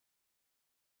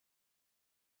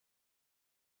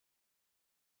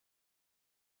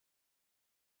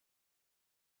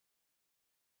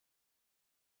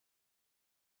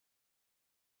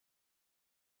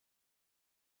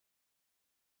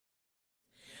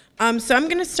So I'm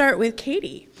going to start with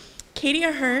Katie. Katie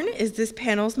Ahern is this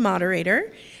panel's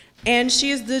moderator, and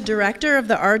she is the director of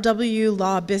the RW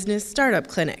Law Business Startup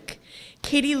Clinic.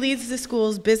 Katie leads the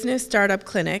school's Business Startup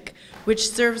Clinic, which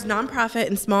serves nonprofit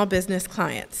and small business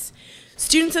clients.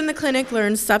 Students in the clinic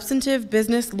learn substantive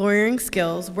business lawyering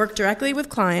skills, work directly with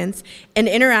clients, and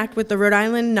interact with the Rhode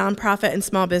Island nonprofit and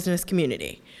small business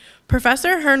community.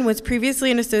 Professor Ahern was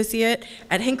previously an associate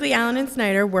at Hinckley, Allen &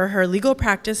 Snyder, where her legal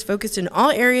practice focused in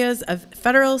all areas of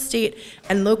federal, state,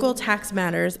 and local tax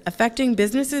matters affecting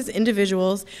businesses,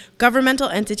 individuals, governmental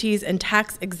entities, and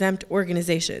tax-exempt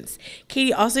organizations.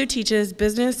 Katie also teaches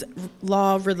business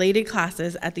law-related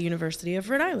classes at the University of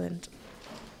Rhode Island.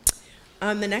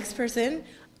 The next person,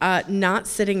 not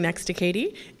sitting next to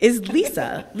Katie, is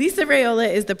Lisa. Lisa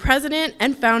Raiola is the president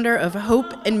and founder of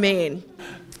Hope in Maine,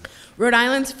 Rhode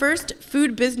Island's first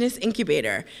food business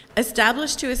incubator,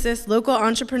 established to assist local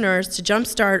entrepreneurs to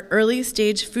jumpstart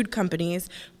early-stage food companies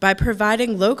by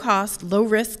providing low-cost,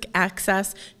 low-risk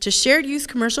access to shared-use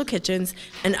commercial kitchens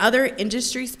and other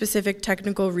industry-specific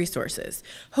technical resources.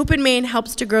 Hope in Maine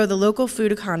helps to grow the local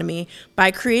food economy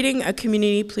by creating a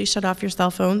community, please shut off your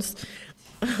cell phones,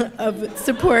 of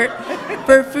support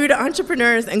for food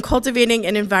entrepreneurs and cultivating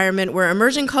an environment where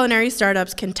emerging culinary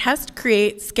startups can test,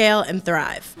 create, scale, and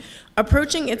thrive.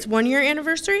 Approaching its one-year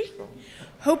anniversary,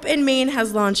 Hope in Maine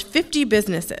has launched 50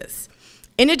 businesses.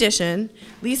 In addition,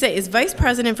 Lisa is Vice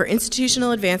President for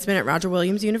Institutional Advancement at Roger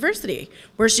Williams University,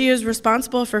 where she is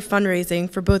responsible for fundraising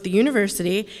for both the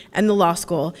university and the law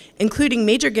school, including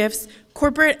major gifts,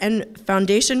 corporate and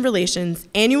foundation relations,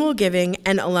 annual giving,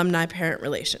 and alumni-parent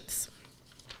relations.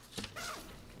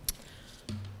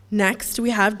 Next,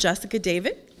 we have Jessica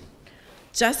David.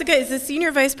 Jessica is the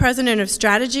Senior Vice President of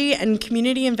Strategy and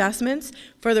Community Investments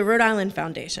for the Rhode Island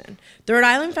Foundation. The Rhode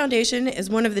Island Foundation is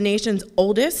one of the nation's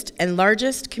oldest and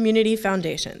largest community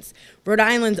foundations, Rhode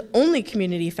Island's only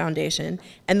community foundation,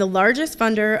 and the largest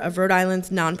funder of Rhode Island's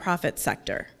nonprofit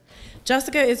sector.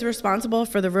 Jessica is responsible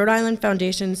for the Rhode Island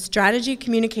Foundation's strategy,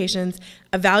 communications,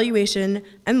 evaluation,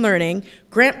 and learning,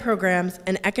 grant programs,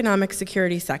 and economic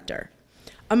security sector.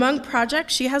 Among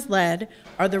projects she has led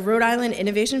are the Rhode Island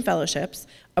Innovation Fellowships,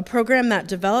 a program that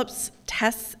develops,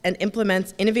 tests, and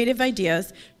implements innovative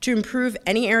ideas to improve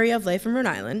any area of life in Rhode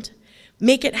Island,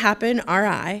 Make It Happen,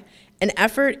 RI, an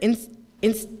effort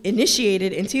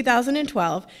initiated in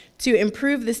 2012 to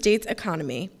improve the state's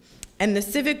economy, and the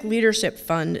Civic Leadership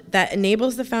Fund that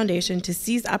enables the foundation to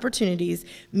seize opportunities,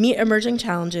 meet emerging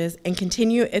challenges, and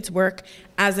continue its work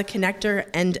as a connector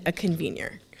and a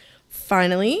convener.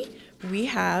 Finally, we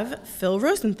have Phil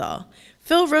Rosenthal.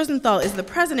 Phil Rosenthal is the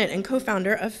president and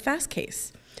co-founder of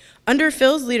Fastcase. Under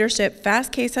Phil's leadership,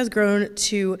 Fastcase has grown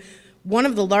to one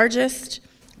of the largest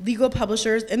legal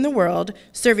publishers in the world,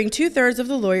 serving 2/3 of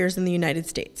the lawyers in the United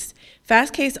States.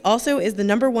 Fastcase also is the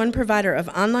 #1 provider of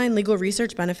online legal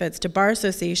research benefits to bar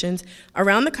associations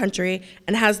around the country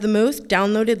and has the most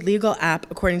downloaded legal app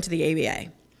according to the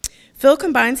ABA. Phil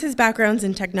combines his backgrounds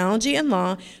in technology and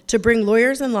law to bring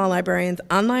lawyers and law librarians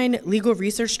online legal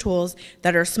research tools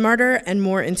that are smarter and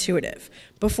more intuitive.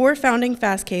 Before founding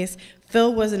Fastcase,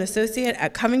 Phil was an associate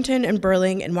at Covington and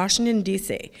Burling in Washington,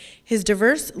 D.C. His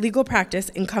diverse legal practice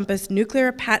encompassed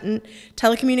nuclear, patent,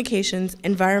 telecommunications,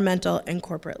 environmental, and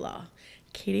corporate law.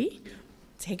 Katie,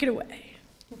 take it away.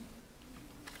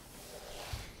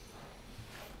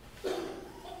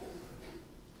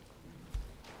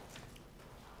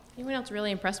 Anyone else really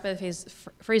impressed by the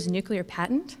phrase nuclear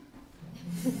patent?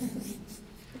 All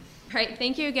right,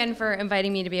 thank you again for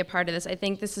inviting me to be a part of this. I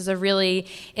think this is a really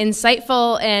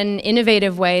insightful and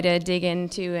innovative way to dig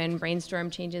into and brainstorm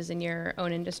changes in your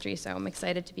own industry, so I'm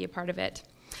excited to be a part of it.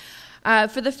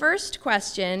 For the first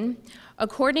question,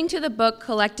 according to the book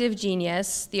Collective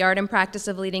Genius, The Art and Practice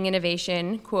of Leading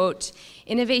Innovation, quote,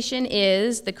 innovation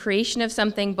is the creation of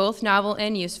something both novel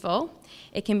and useful.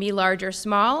 It can be large or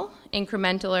small,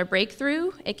 incremental or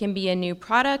breakthrough. It can be a new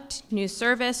product, new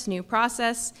service, new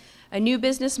process, a new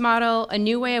business model, a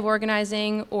new way of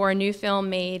organizing, or a new film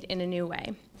made in a new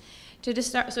way. To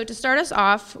start us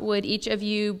off, would each of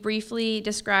you briefly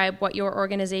describe what your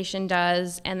organization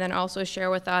does, and then also share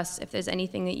with us if there's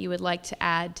anything that you would like to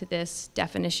add to this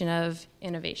definition of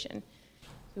innovation?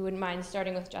 We wouldn't mind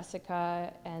starting with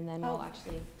Jessica, and then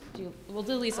we'll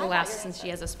do Lisa last since she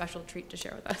has a special treat to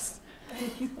share with us.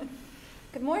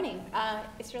 Good morning.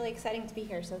 It's really exciting to be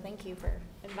here, so thank you for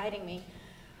inviting me.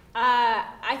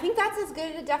 I think that's as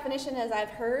good a definition as I've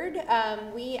heard.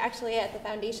 We actually at the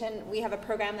foundation, we have a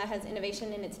program that has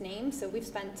innovation in its name, so we've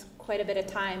spent quite a bit of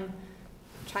time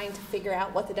trying to figure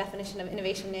out what the definition of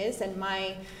innovation is, and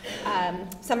my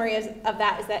summary of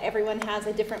that is that everyone has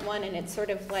a different one, and it's sort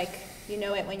of like you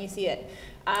know it when you see it.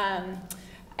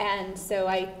 And so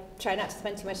I try not to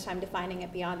spend too much time defining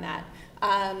it beyond that.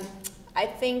 I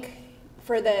think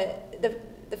for the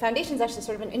foundation is actually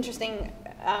sort of an interesting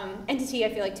entity,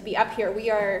 I feel like, to be up here.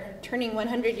 We are turning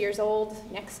 100 years old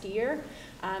next year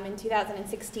in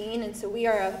 2016, and so we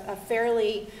are a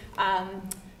fairly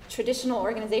traditional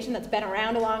organization that's been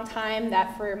around a long time,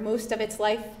 that for most of its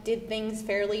life did things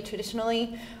fairly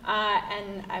traditionally,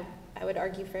 and I would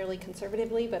argue fairly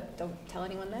conservatively, but don't tell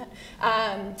anyone that.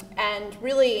 And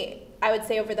really, I would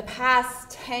say over the past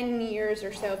 10 years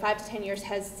or so, 5 to 10 years,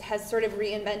 has sort of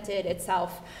reinvented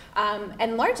itself,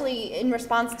 and largely in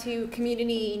response to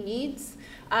community needs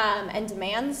and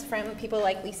demands from people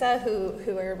like Lisa,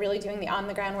 who are really doing the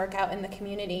on-the-ground work out in the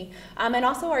community, and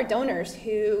also our donors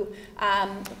who,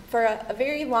 for a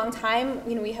very long time,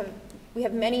 you know, we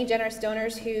have many generous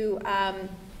donors who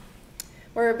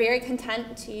were very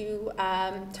content to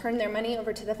turn their money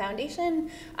over to the foundation,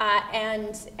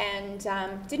 and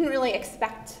didn't really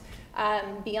expect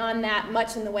beyond that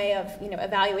much in the way of, you know,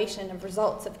 evaluation of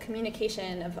results, of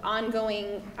communication, of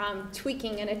ongoing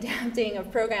tweaking and adapting of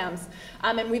programs.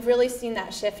 And we've really seen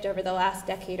that shift over the last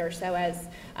decade or so as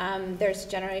there's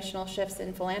generational shifts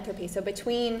in philanthropy. So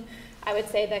between, I would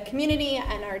say, the community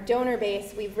and our donor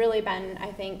base, we've really been,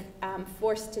 I think,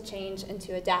 forced to change and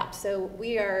to adapt. So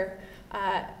we are,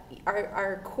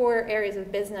 our core areas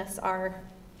of business are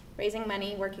raising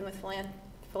money, working with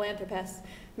philanthropists,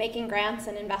 making grants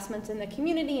and investments in the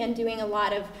community, and doing a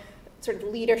lot of sort of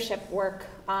leadership work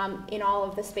in all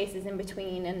of the spaces in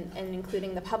between, and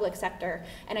including the public sector.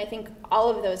 And I think all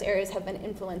of those areas have been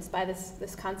influenced by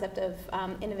this concept of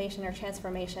innovation or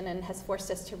transformation, and has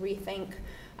forced us to rethink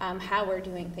how we're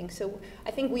doing things. So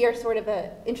I think we are sort of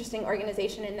an interesting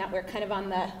organization in that we're kind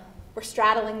of we're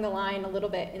straddling the line a little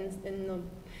bit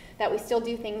that we still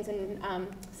do things in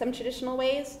some traditional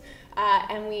ways,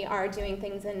 and we are doing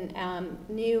things in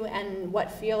new and what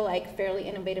feel like fairly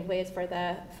innovative ways for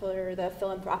the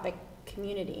philanthropic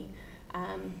community.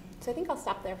 So I think I'll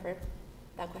stop there for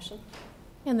that question.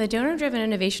 And the donor-driven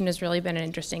innovation has really been an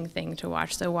interesting thing to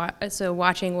watch. So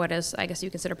watching what is, I guess you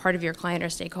consider part of your client or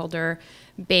stakeholder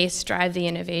base drive the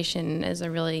innovation is a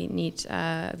really neat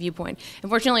viewpoint.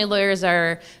 Unfortunately, lawyers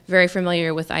are very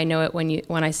familiar with "I know it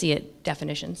when I see it"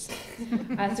 definitions.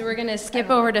 So we're going to skip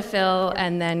over to Phil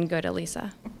and then go to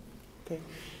Lisa. Okay.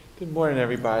 Good morning,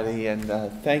 everybody, and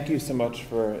thank you so much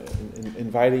for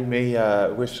inviting me.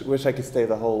 Wish I could stay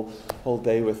the whole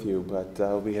day with you, but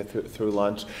we'll be here through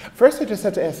lunch. First, I just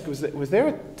have to ask: was there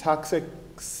a toxic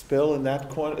spill in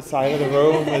that side of the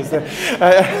room? Is there,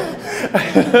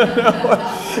 I don't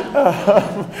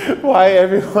know why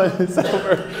everyone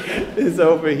is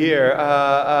over here.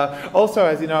 Also,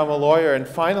 as you know, I'm a lawyer, and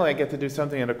finally I get to do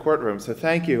something in a courtroom. So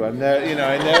thank you. I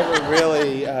never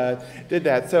really did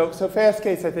that. So Fast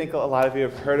Case, I think a lot of you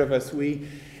have heard of us.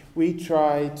 We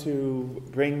try to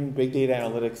bring big data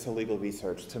analytics to legal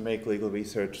research, to make legal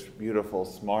research beautiful,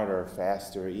 smarter,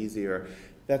 faster, easier.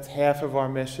 That's half of our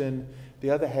mission. The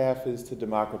other half is to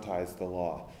democratize the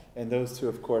law. And those two,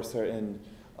 of course, are in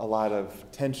a lot of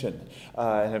tension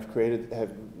and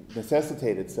have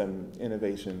necessitated some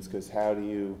innovations, because how do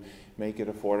you make it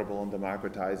affordable and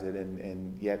democratize it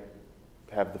and yet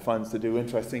have the funds to do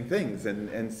interesting things?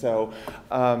 And so,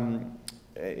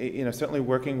 you know, certainly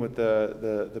working with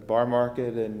the bar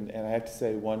market, and I have to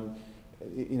say one,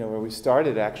 you know, where we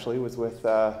started actually was with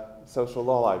Social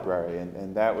Law Library,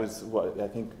 and that was what I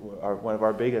think one of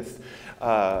our biggest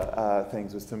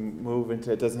things was to move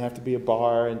into. It doesn't have to be a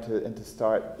bar, and to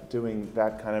start doing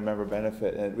that kind of member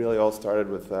benefit. And it really all started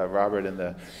with Robert in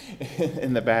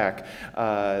the back.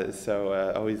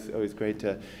 So always great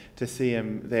to see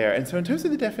him there. And so in terms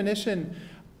of the definition,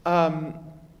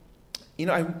 you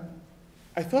know,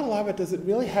 I thought a lot about, does it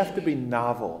really have to be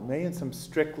novel? Maybe in some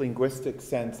strict linguistic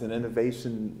sense, and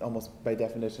innovation almost by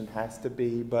definition has to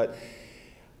be, but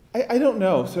I don't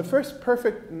know. So first,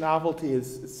 perfect novelty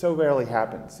so rarely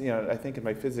happens. You know, I think in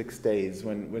my physics days,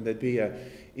 when there'd be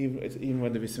even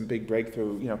when there'd be some big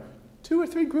breakthrough, you know, 2 or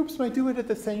 3 groups might do it at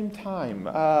the same time.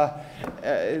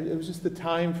 It was just the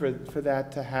time for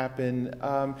that to happen.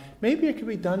 Maybe it could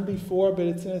be done before, but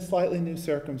it's in a slightly new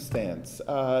circumstance.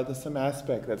 There's some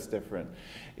aspect that's different.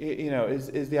 You know,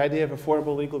 is the idea of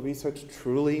affordable legal research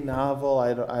truly novel?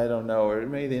 I don't know. Or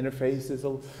maybe the interface is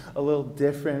a little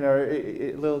different or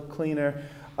a little cleaner.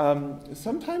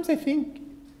 Sometimes I think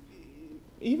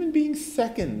even being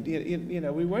second, you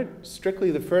know, we weren't strictly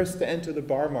the first to enter the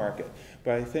bar market,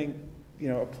 but I think,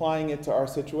 applying it to our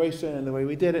situation and the way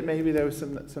we did it, maybe there was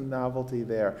some novelty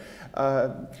there.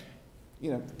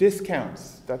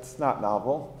 Discounts, that's not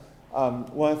novel.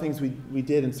 One of the things we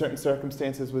did in certain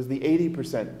circumstances was the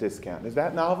 80% discount. Is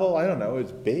that novel? I don't know.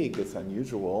 It's big. It's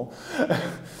unusual.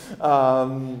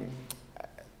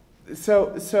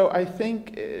 So I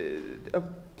think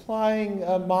applying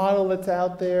a model that's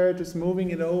out there, just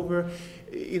moving it over.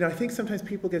 I think sometimes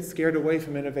people get scared away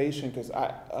from innovation because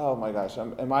oh my gosh,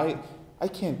 I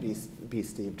can't be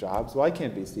Steve Jobs. Well, I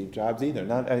can't be Steve Jobs either.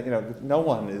 No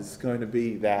one is going to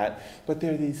be that. But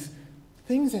there are these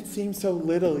things that seem so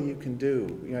little you can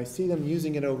do. I see them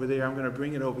using it over there. I'm going to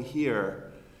bring it over here,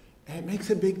 and it makes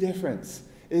a big difference.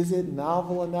 Is it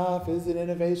novel enough? Is it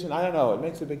innovation? I don't know. It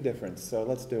makes a big difference. So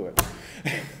let's do it.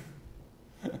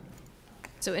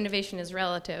 So innovation is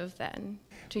relative then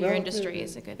to your industry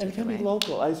is a good takeaway. And it can be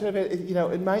local.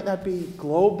 It might not be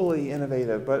globally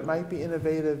innovative, but it might be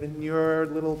innovative in your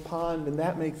little pond, and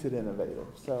that makes it innovative.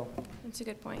 So that's a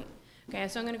good point. Okay,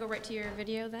 so I'm going to go right to your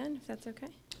video then, if that's okay.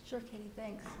 Sure, Katie,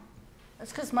 thanks.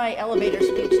 That's because my elevator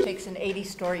speech takes an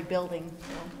 80-story building.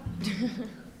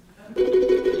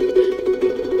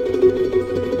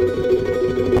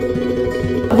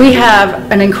 We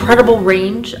have an incredible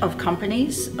range of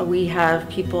companies. We have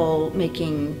people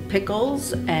making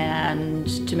pickles and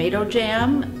tomato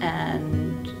jam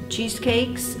and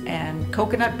cheesecakes and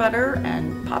coconut butter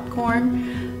and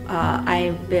popcorn.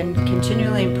 I've been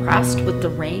continually impressed with the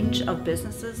range of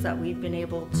businesses that we've been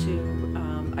able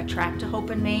to attract to Hope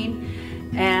in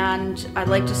Maine. And I'd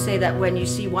like to say that when you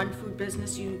see one food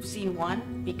business, you've seen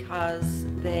one, because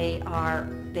they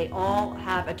all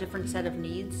have a different set of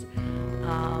needs.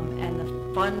 And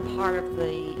the fun part of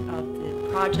the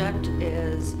project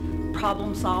is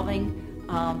problem solving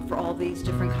for all these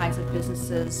different kinds of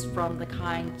businesses, from the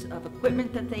kind of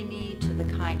equipment that they need to the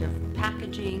kind of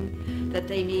packaging that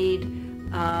they need.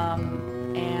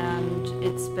 And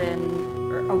it's been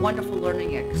a wonderful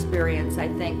learning experience, I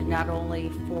think, not only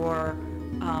for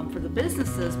the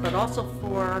businesses, but also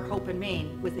for Hope in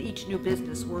Maine. With each new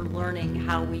business, we're learning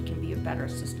how we can be a better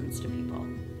assistance to people.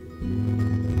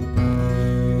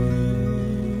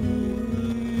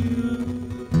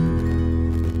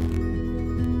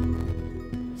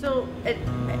 So,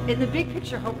 in the big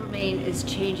picture, Hope in Maine is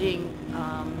changing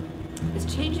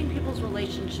people's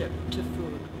relationship to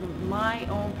food. My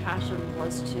own passion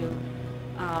was to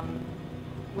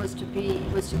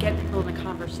get people in a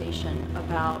conversation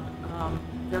about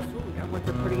their food and what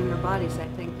they're putting in their bodies. I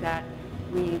think that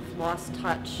we've lost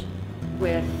touch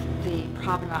with the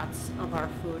provenance of our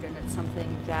food, and it's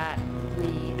something that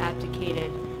we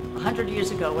abdicated 100 years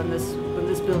ago when this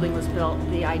building was built.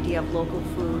 The idea of local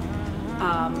food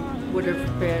would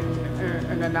have been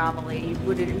an anomaly. You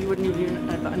wouldn't even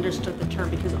have understood the term,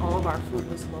 because all of our food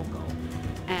was local,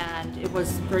 and it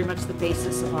was very much the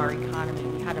basis of our economy.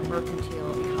 We had a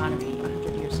mercantile economy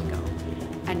 100 years ago,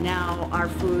 and now our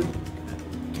food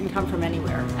can come from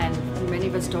anywhere, and many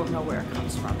of us don't know where it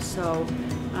comes from. So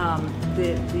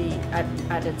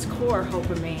at its core, Hope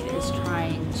in Maine is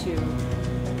trying to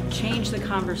change the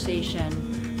conversation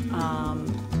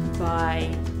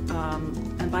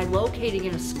by locating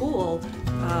in a school.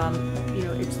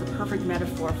 It's the perfect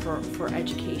metaphor for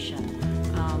education.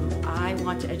 I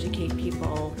want to educate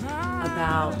people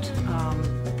about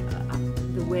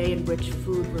the way in which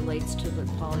food relates to the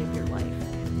quality of your life.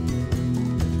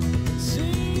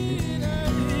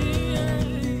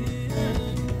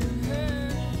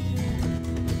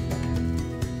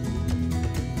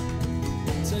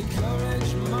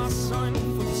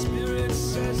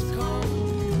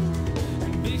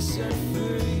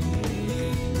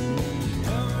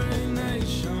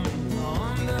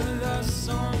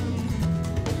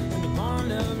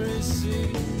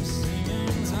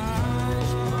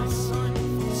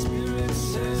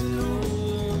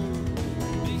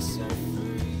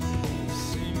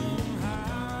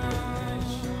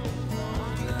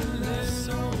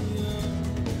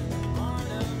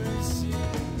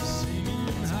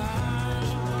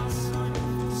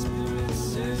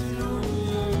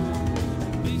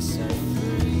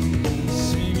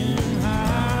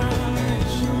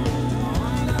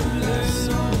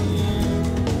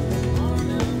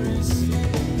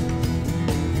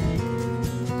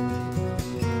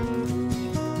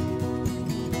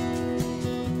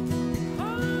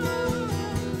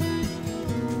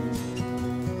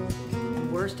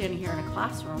 Standing here in a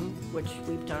classroom, which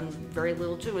we've done very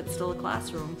little to, it's still a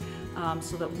classroom,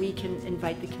 so that we can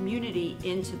invite the community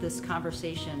into this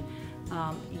conversation.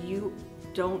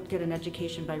 don't get an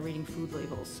education by reading food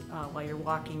labels while you're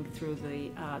walking through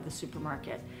the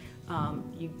supermarket.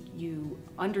 You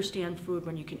understand food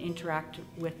when you can interact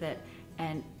with it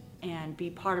and be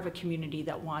part of a community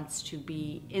that wants to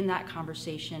be in that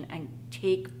conversation and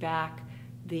take back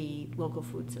the local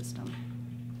food system.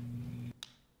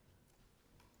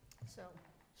 So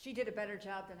she did a better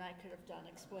job than I could have done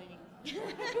explaining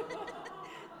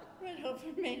what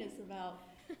Open Maine is about.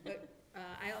 But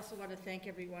I also want to thank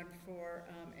everyone for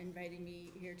inviting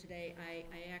me here today. I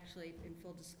actually, in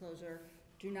full disclosure,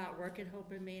 do not work at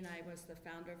Hope in Maine. I was the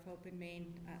founder of Hope in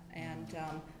Maine, and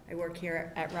I work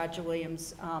here at Roger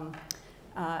Williams and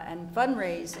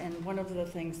fundraise. And one of the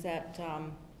things that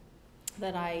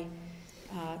that I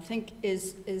think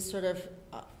is sort of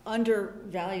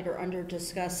undervalued or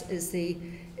under-discussed is the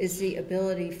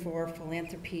ability for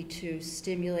philanthropy to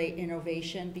stimulate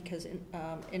innovation, because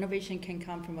innovation can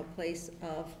come from a place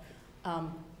of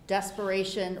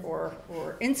desperation or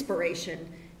inspiration.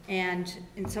 And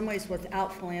in some ways,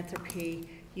 without philanthropy,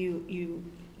 you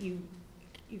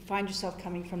find yourself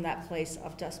coming from that place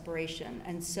of desperation.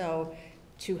 And so,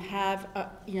 to have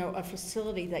a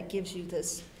facility that gives you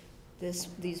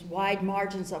these wide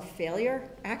margins of failure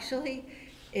actually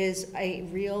is a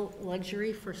real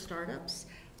luxury for startups.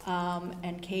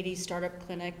 And Katie's Startup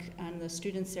Clinic and the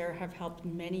students there have helped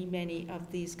many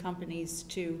of these companies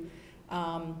to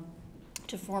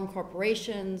form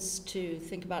corporations, to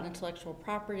think about intellectual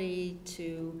property,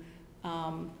 to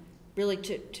really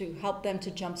to help them to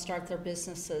jumpstart their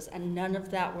businesses. And none of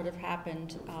that would have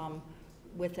happened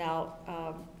without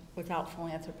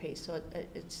philanthropy. So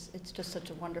it's just such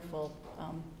a wonderful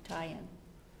tie-in.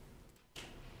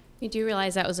 We do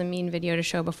realize that was a mean video to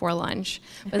show before lunch,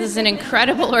 but this is an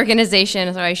incredible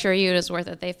organization, so I assure you it is worth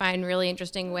it. They find really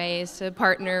interesting ways to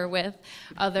partner with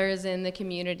others in the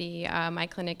community. My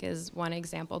clinic is one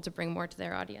example to bring more to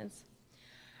their audience.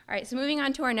 All right, so moving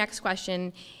on to our next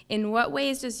question. In what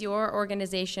ways does your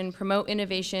organization promote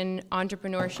innovation,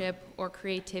 entrepreneurship, or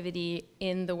creativity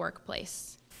in the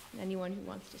workplace? Anyone who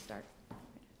wants to start?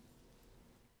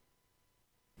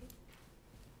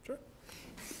 Sure.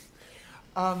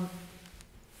 I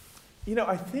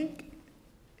think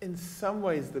in some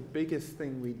ways the biggest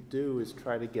thing we do is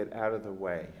try to get out of the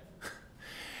way.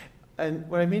 And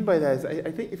what I mean by that is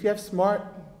I think if you have smart,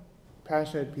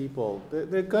 passionate people,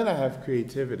 they're going to have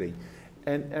creativity.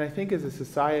 And I think as a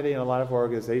society and a lot of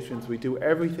organizations, we do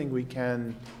everything we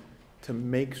can to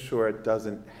make sure it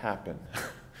doesn't happen.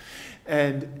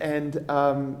 I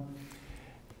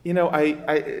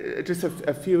just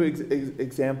a few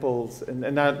examples,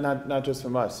 and not just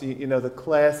from us. The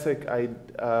classic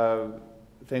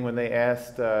thing when they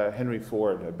asked Henry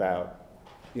Ford about,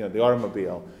 the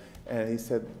automobile, and he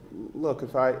said, "Look,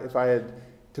 if I had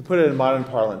to put it in modern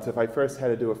parlance, if I first had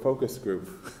to do a focus group,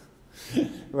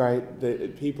 right,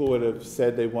 people would have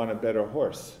said they want a better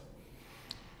horse."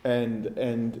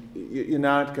 And you're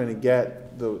not going to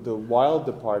get the wild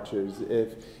departures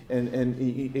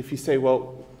if you say,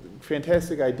 well,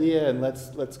 fantastic idea, and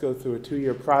let's go through a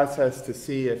 2-year process to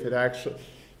see if it actually,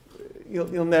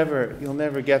 you'll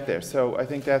never get there. So I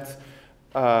think that's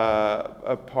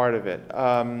a part of it.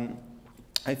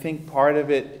 I think part of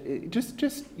it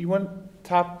just you want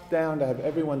top down to have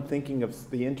everyone thinking of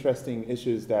the interesting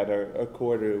issues that are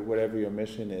core to whatever your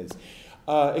mission is.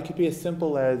 It could be as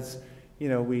simple as,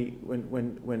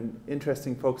 when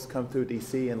interesting folks come through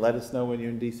DC and let us know when you're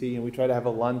in DC, and we try to have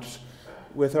a lunch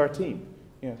with our team.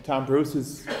 Tom Bruce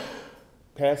is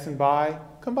passing by,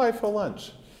 come by for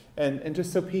lunch. And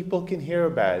just so people can hear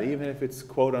about it, even if it's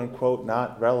quote unquote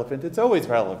not relevant, it's always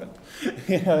relevant.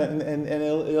 And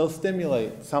it'll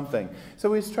stimulate something. So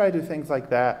we just try to do things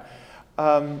like that.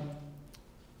 And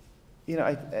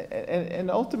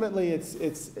ultimately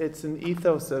it's an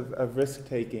ethos of risk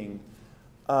taking,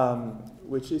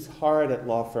 which is hard at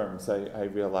law firms, I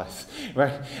realize,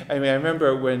 right? I mean, I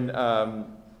remember when,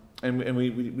 and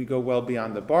we go well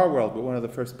beyond the bar world, but one of the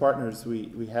first partners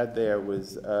we had there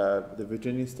was the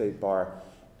Virginia State Bar.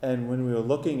 And when we were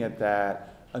looking at that,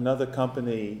 another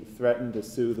company threatened to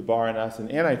sue the bar and us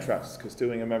in antitrust, because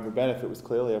doing a member benefit was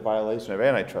clearly a violation of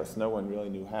antitrust. No one really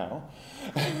knew how.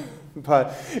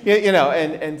 But,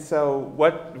 and so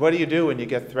what do you do when you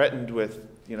get threatened with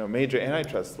major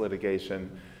antitrust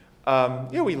litigation?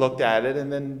 We looked at it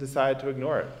and then decided to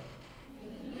ignore it.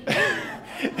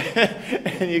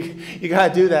 And you got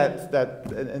to do that,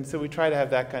 and so we try to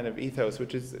have that kind of ethos,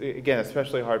 which is, again,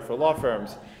 especially hard for law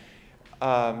firms.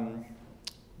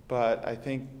 But I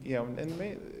think,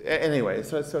 anyway,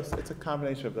 so it's a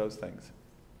combination of those things.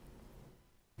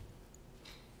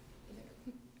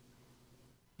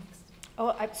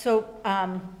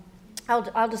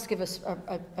 I'll just give us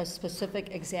a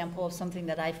specific example of something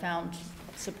that I found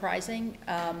surprising,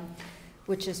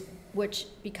 which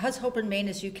because Hope in Maine,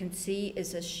 as you can see,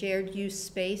 is a shared use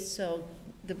space, so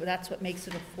that's what makes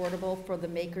it affordable for the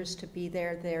makers to be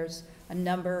there. There's a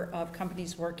number of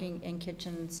companies working in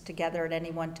kitchens together at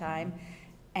any one time.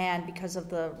 And because of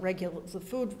the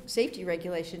food safety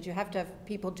regulations, you have to have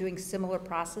people doing similar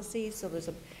processes. So there's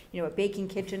a baking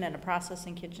kitchen and a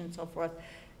processing kitchen and so forth.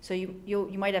 So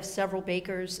you might have several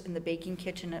bakers in the baking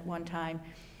kitchen at one time.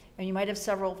 And you might have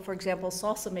several, for example,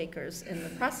 salsa makers in the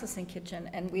processing kitchen.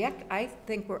 And I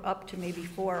think we're up to maybe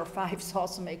 4 or 5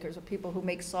 salsa makers, or people who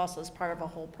make salsa as part of a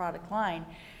whole product line.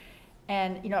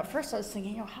 And at first I was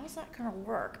thinking, how is that going to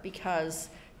work? Because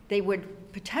they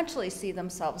would potentially see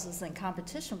themselves as in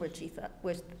competition with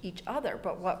each other.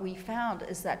 But what we found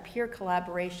is that peer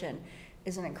collaboration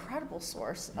is an incredible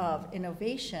source of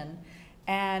innovation,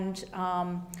 and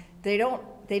they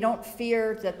don't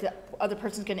fear that the other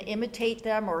person's going to imitate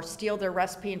them or steal their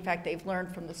recipe. In fact, they've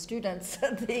learned from the students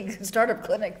at the startup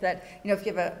clinic that if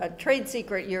you have a trade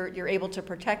secret, you're able to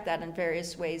protect that in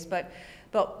various ways. But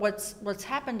what's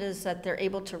happened is that they're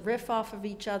able to riff off of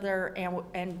each other,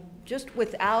 and just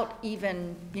without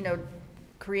even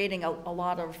creating a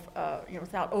lot of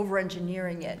without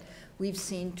over-engineering it, we've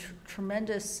seen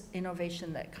tremendous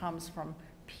innovation that comes from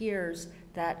peers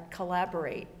that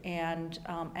collaborate, and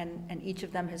each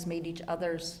of them has made each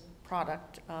other's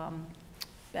product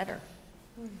better.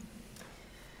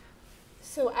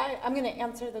 So I'm going to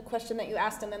answer the question that you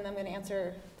asked, and then I'm going to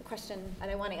answer the question that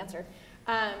I want to answer,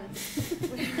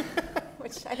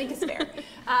 which I think is fair.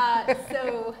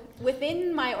 So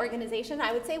within my organization,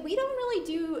 I would say we don't really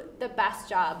do the best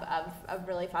job of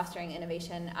really fostering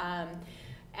innovation.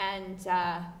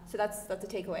 So that's a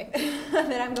takeaway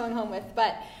that I'm going home with.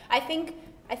 But I think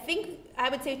I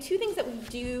would say 2 things that we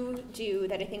do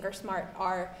that I think are smart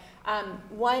are,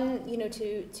 one,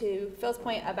 to Phil's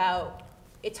point about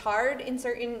it's hard in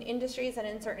certain industries and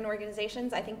in certain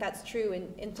organizations. I think that's true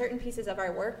in certain pieces of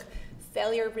our work.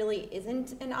 Failure really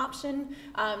isn't an option.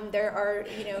 There are,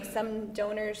 some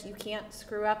donors, you can't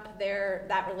screw up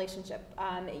that relationship.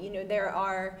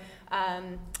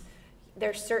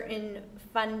 There's certain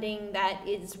funding that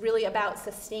is really about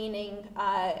sustaining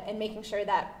and making sure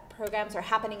that programs are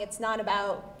happening. It's not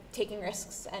about taking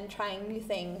risks and trying new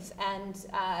things, and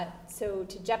so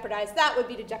to jeopardize that would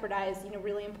be to jeopardize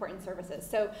really important services.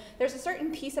 So there's a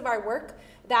certain piece of our work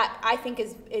that I think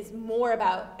is more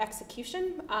about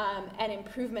execution and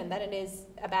improvement than it is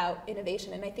about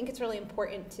innovation, and I think it's really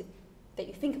important that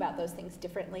you think about those things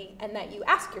differently and that you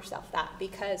ask yourself that,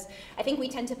 because I think we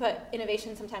tend to put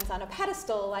innovation sometimes on a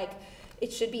pedestal, like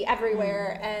it should be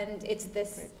everywhere and it's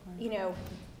this,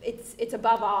 it's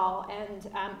above all, and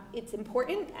it's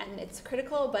important and it's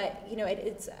critical, but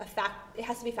it's a fact. It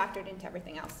has to be factored into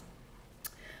everything else.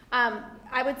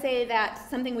 I would say that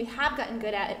something we have gotten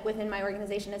good at within my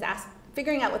organization is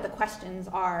figuring out what the questions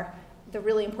are, the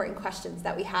really important questions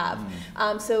that we have.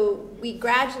 So we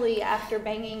gradually, after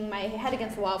banging my head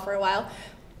against the wall for a while,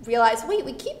 realized, wait,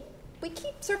 we keep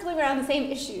circling around the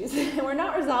same issues and we're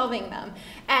not resolving them.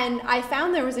 And I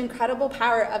found there was incredible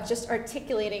power of just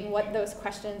articulating what those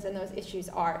questions and those issues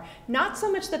are. Not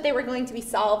so much that they were going to be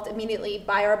solved immediately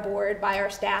by our board, by our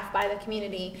staff, by the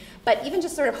community, but even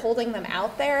just sort of holding them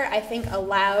out there, I think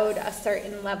allowed a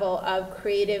certain level of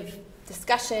creative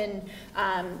discussion,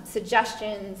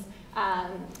 suggestions,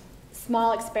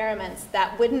 small experiments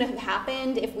that wouldn't have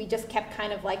happened if we just kept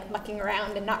kind of like mucking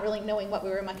around and not really knowing what we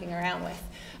were mucking around with.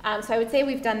 So I would say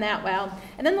we've done that well.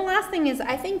 And then the last thing is,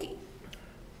 I think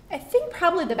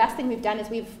probably the best thing we've done is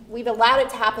we've allowed it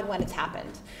to happen when it's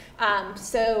happened.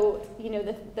 So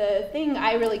the thing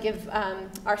I really give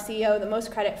our CEO the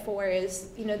most credit for is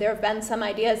there have been some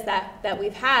ideas that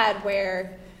we've had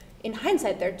where in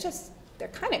hindsight they're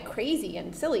kind of crazy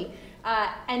and silly,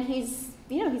 and he's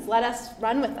let us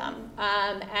run with them,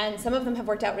 and some of them have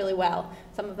worked out really well,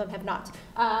 some of them have not,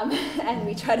 and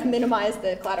we try to minimize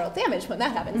the collateral damage when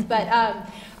that happens, but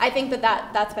I think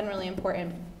that's been really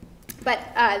important. But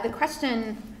the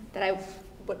question that I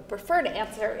would prefer to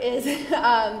answer is, or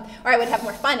I would have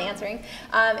more fun answering,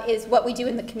 is what we do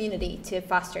in the community to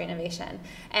foster innovation.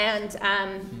 And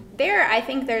there, I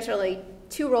think there's really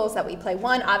 2 roles that we play.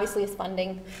 One, obviously, is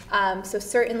funding. So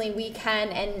certainly we can,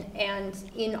 and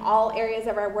in all areas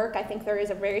of our work, I think there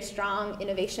is a very strong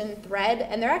innovation thread,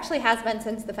 and there actually has been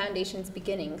since the foundation's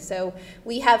beginning. So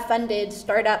we have funded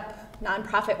startup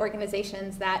nonprofit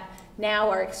organizations that now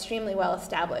are extremely well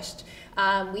established.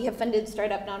 We have funded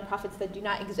startup nonprofits that do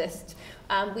not exist.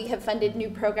 We have funded new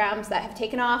programs that have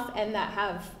taken off and that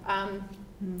have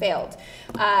failed.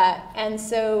 And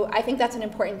so I think that's an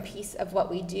important piece of what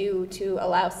we do to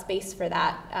allow space for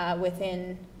that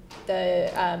within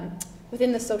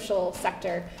the social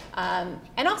sector,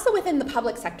 and also within the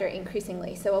public sector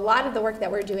increasingly. So a lot of the work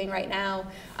that we're doing right now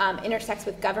intersects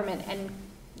with government, and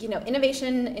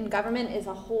innovation in government is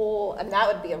a whole, and that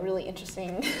would be a really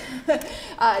interesting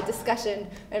discussion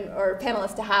or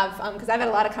panelist to have, because I've had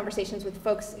a lot of conversations with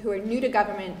folks who are new to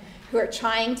government, who are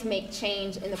trying to make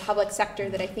change in the public sector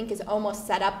that I think is almost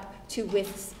set up to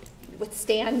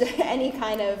withstand any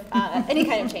kind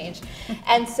of change.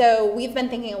 And so we've been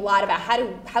thinking a lot about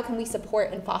how can we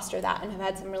support and foster that, and have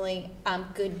had some really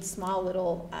good small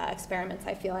little experiments,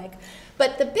 I feel like.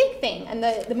 But the big thing, and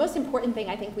the most important thing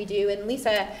I think we do, and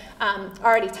Lisa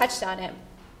already touched on it,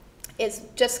 is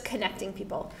just connecting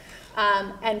people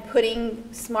and putting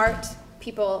smart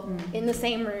people in the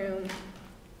same room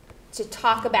to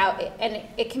talk about it. And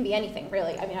it can be anything,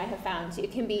 really. I mean, I have found it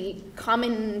can be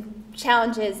common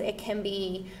challenges, it can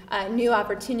be new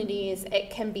opportunities, it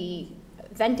can be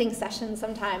venting sessions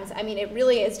sometimes. I mean, it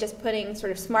really is just putting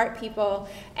sort of smart people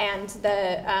and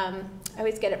I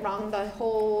always get it wrong, the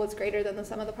whole is greater than the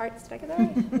sum of the parts. Did I get that right?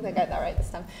 I think I got that right this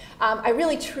time. I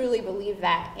really truly believe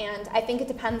that, and I think it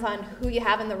depends on who you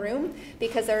have in the room,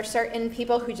 because there are certain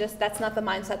people who that's not the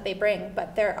mindset they bring,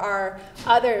 but there are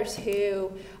others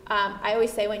who, I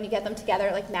always say when you get them together,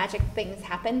 like magic things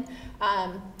happen.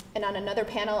 And on another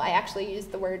panel, I actually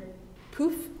used the word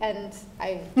poof, and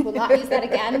I will not use that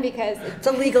again because it's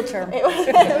a legal term. It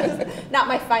was not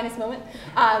my finest moment.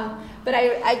 But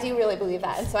I do really believe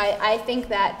that. And so I think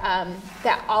that,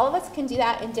 that all of us can do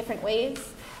that in different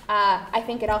ways. I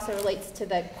think it also relates to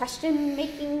the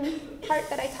question-making part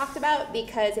that I talked about,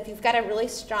 because if you've got a really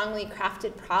strongly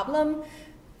crafted problem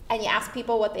and you ask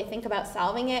people what they think about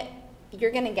solving it,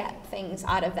 you're going to get things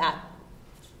out of that.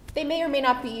 They may or may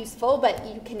not be useful, but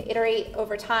you can iterate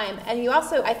over time. And you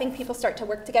also, I think people start to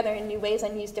work together in new ways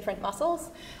and use different muscles.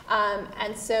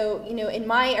 And so, in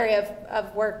my area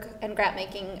of work and grant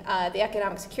making, the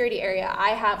economic security area,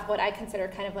 I have what I consider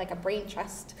kind of like a brain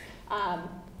trust. I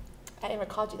never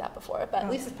called you that before, but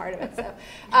Lisa's part of it. So,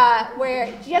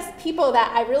 where just people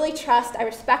that I really trust, I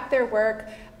respect their work.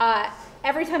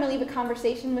 Every time I leave a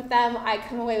conversation with them, I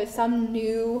come away with some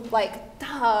new,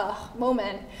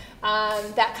 moment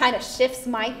that kind of shifts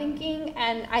my thinking,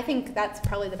 and I think that's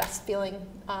probably the best feeling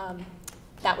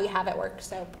that we have at work.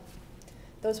 So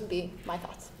those would be my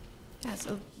thoughts. Yes,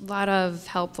 a lot of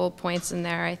helpful points in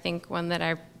there. I think one that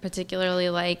I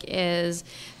particularly like is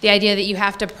the idea that you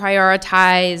have to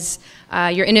prioritize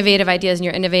your innovative ideas and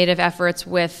your innovative efforts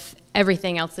with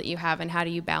everything else that you have, and how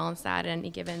do you balance that at any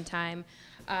given time.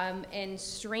 And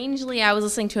strangely, I was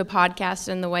listening to a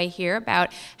podcast on the way here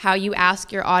about how you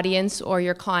ask your audience or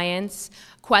your clients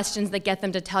questions that get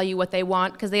them to tell you what they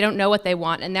want, because they don't know what they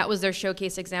want. And that was their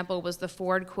showcase example, was the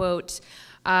Ford quote,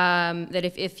 that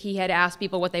if he had asked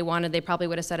people what they wanted, they probably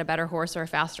would have said a better horse or a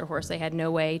faster horse. They had no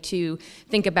way to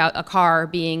think about a car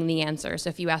being the answer. So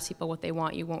if you ask people what they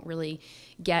want, you won't really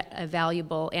get a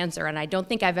valuable answer. And I don't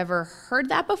think I've ever heard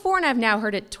that before, and I've now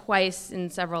heard it twice in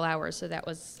several hours, so that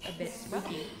was a bit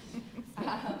spooky.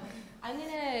 I'm going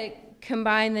to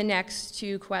combine the next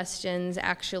two questions,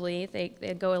 actually. They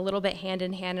go a little bit hand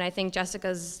in hand, and I think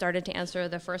Jessica's started to answer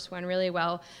the first one really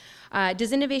well.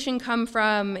 Does innovation come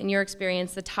from, in your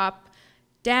experience, the top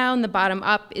down, the bottom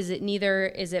up? Is it neither?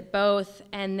 Is it both?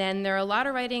 And then there are a lot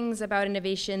of writings about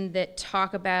innovation that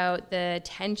talk about the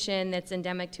tension that's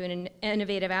endemic to an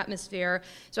innovative atmosphere.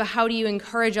 So how do you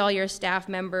encourage all your staff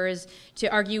members to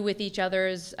argue with each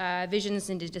other's visions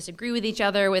and to disagree with each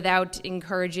other without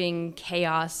encouraging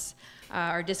chaos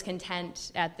or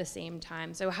discontent at the same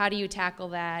time? So how do you tackle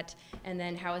that? And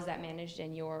then how is that managed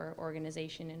in your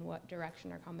organization? In what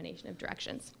direction or combination of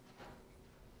directions?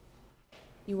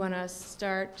 You want to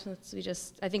start?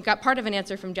 I think got part of an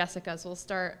answer from Jessica, so we'll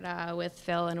start with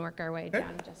Phil and work our way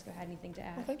down. Jessica, had anything to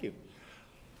add? Well, thank you.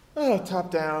 Top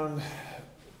down,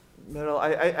 middle.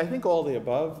 I think all the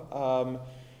above.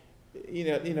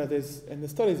 There's, and the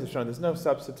studies have shown, there's no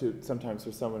substitute sometimes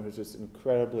for someone who's just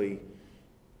incredibly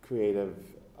creative,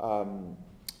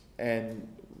 and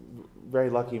very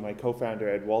lucky. My co-founder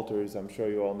Ed Walters, I'm sure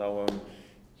you all know him.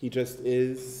 He just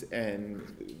is,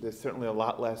 and there's certainly a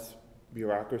lot less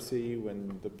bureaucracy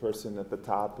when the person at the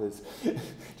top is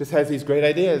just has these great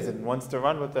ideas and wants to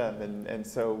run with them, and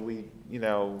so we,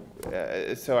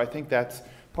 so I think that's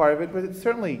part of it. But it's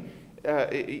certainly,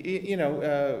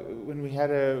 when we had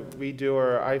to redo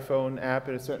our iPhone app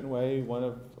in a certain way, one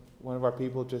of our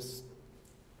people just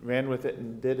ran with it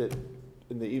and did it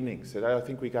in the evening. Said, I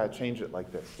think we got to change it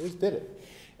like this. They just did it.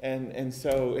 And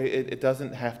so it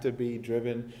doesn't have to be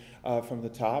driven from the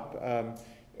top.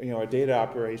 Our data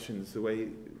operations, the way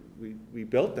we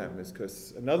built them is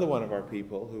because another one of our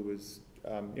people who was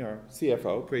our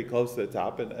CFO, pretty close to the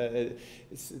top, and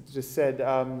just said,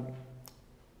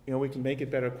 we can make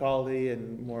it better quality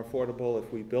and more affordable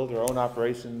if we build our own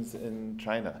operations in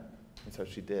China. And so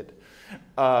she did.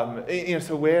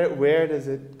 So where does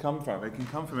it come from? It can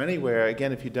come from anywhere.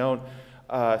 Again, if you don't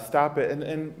stop it,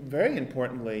 and very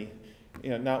importantly,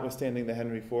 notwithstanding the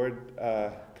Henry Ford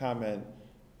comment,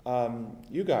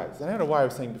 you guys, and I don't know why I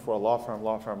was saying before law firm.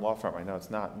 I know it's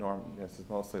not this is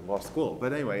mostly law school,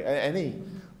 but anyway, any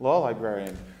law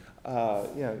librarian,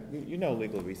 you know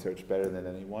legal research better than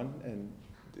anyone, and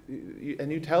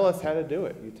you tell us how to do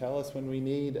it. You tell us when we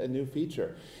need a new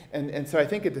feature, and so I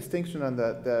think a distinction on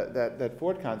that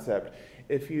Ford concept.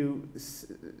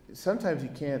 Sometimes you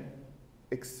can't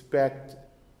expect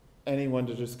anyone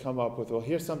to just come up with, well,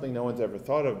 here's something no one's ever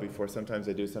thought of before. Sometimes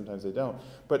they do, sometimes they don't.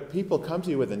 But people come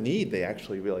to you with a need they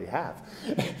actually really have,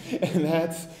 and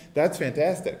that's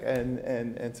fantastic.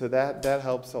 And so that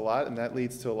helps a lot, and that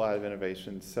leads to a lot of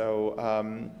innovation. So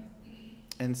on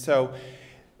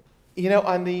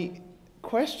the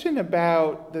question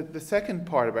about the second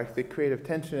part about the creative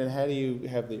tension and how do you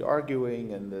have the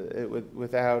arguing and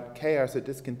without chaos or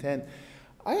discontent,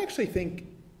 I actually think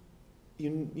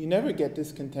you never get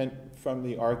discontent from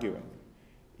the arguing.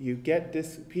 You get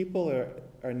people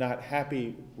are not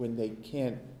happy when they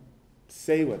can't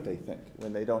say what they think,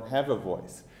 when they don't have a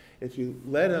voice. If you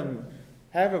let them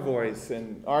have a voice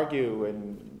and argue,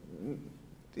 and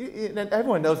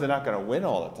everyone knows they're not going to win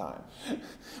all the time,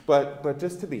 but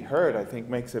just to be heard, I think,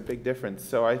 makes a big difference.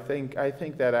 So I think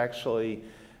that actually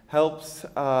helps.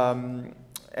 And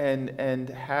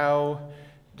how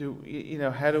do we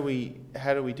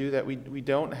do that? We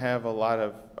don't have a lot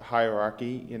of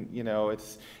hierarchy.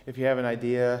 It's if you have an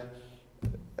idea,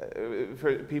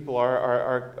 people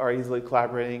are easily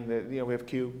collaborating. We have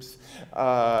cubes.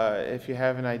 If you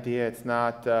have an idea, it's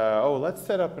not let's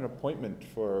set up an appointment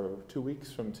for 2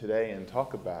 weeks from today and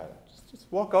talk about it. Just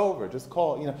walk over, just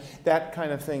call. That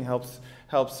kind of thing helps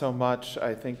so much.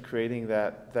 I think creating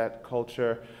that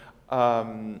culture.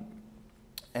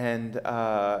 And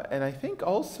I think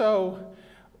also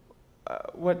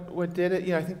what did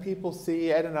it, I think people see,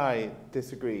 Ed and I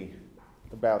disagree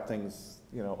about things,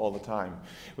 all the time.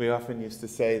 We often used to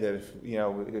say that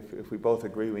if we both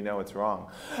agree, we know it's wrong.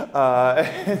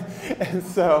 And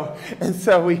so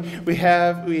we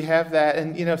have that,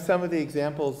 and some of the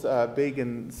examples, big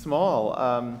and small,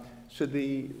 should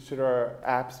our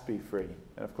apps be free?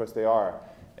 And of course they are,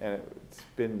 and it's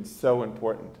been so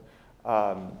important.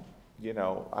 We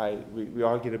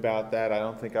argued about that. I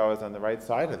don't think I was on the right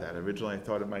side of that. Originally, I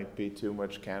thought it might be too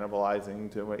much cannibalizing,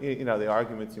 too much, the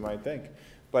arguments you might think.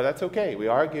 But that's okay. We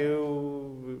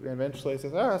argue. Eventually, I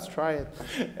says, let's try it.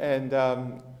 And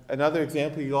another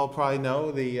example you all probably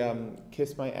know, the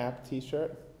Kiss My App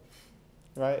T-shirt.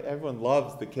 Right? Everyone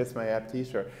loves the Kiss My App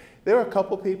T-shirt. There were a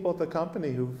couple people at the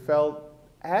company who felt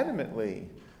adamantly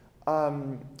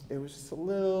it was just a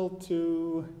little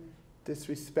too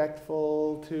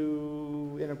disrespectful,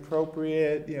 too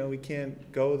inappropriate. We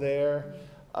can't go there.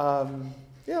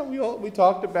 We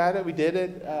talked about it. We did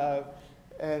it,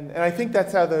 and I think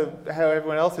that's how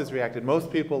everyone else has reacted. Most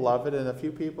people love it, and a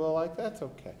few people are like, "That's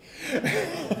okay."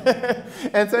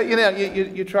 And so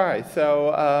you try.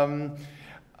 So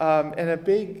and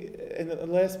the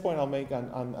last point I'll make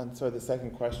on sort of the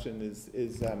second question is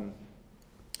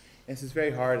this is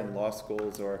very hard in law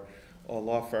schools or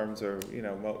law firms, or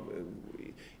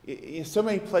so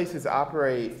many places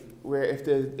operate where if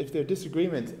there are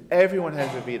disagreements, everyone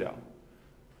has a veto,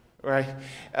 right?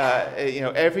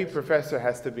 Every professor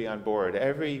has to be on board,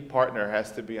 every partner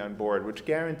has to be on board, which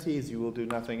guarantees you will do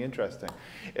nothing interesting.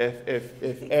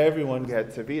 If everyone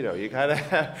gets a veto, you gotta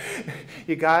have,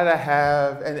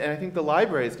 and I think the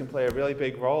libraries can play a really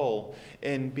big role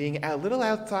in being a little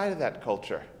outside of that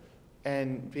culture.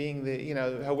 And being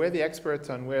we're the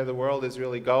experts on where the world is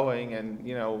really going, and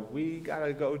we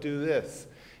gotta go do this,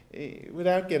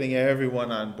 without getting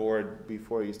everyone on board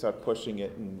before you start pushing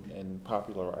it and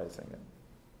popularizing it.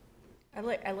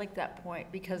 I like that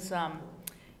point because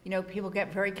people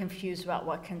get very confused about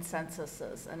what consensus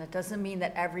is, and it doesn't mean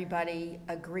that everybody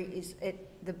agrees.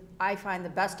 I find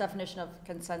the best definition of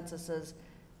consensus is,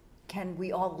 can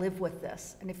we all live with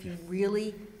this? And if you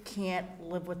really can't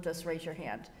live with this, raise your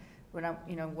hand. When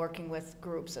I'm working with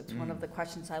groups, it's one of the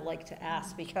questions I like to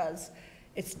ask, because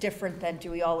it's different than do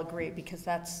we all agree, because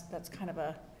that's kind of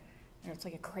it's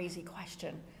like a crazy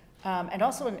question. And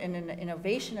also in an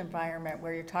innovation environment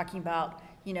where you're talking about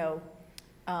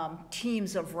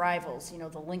teams of rivals,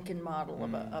 the Lincoln model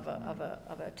of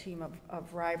a team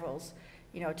of rivals.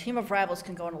 A team of rivals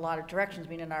can go in a lot of directions. I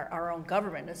mean, in our own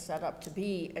government is set up to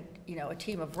be a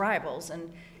team of rivals,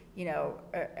 and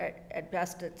at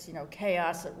best it's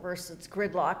chaos, at worst it's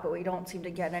gridlock, but we don't seem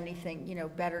to get anything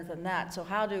better than that. So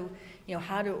how do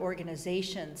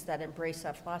organizations that embrace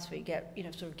that philosophy get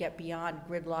sort of get beyond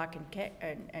gridlock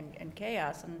and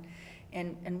chaos?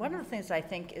 And one of the things I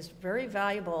think is very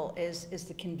valuable is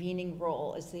the convening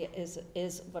role,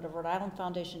 is what a Rhode Island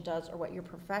Foundation does or what your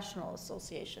professional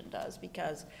association does,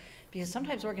 because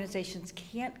sometimes organizations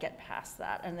can't get past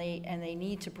that, and they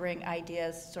need to bring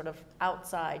ideas sort of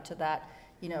outside to that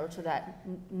to that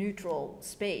neutral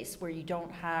space where you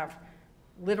don't have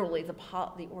literally the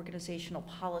organizational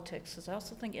politics. Because I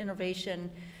also think innovation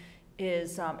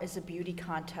is a beauty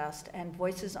contest, and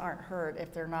voices aren't heard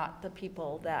if they're not the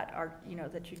people that are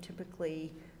that you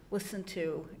typically listen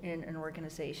to in an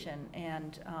organization.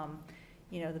 And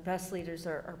the best leaders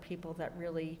are people that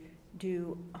really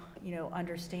do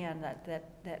understand that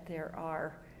there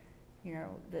are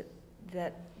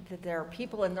that there are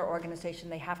people in their organization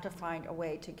they have to find a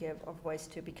way to give a voice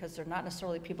to, because they're not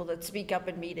necessarily people that speak up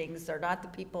in meetings. They're not the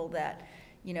people that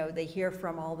they hear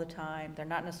from all the time. They're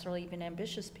not necessarily even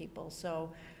ambitious people.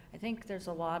 So I think there's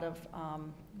a lot of,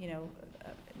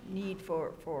 need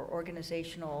for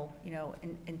organizational,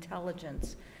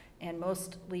 intelligence. And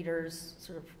most leaders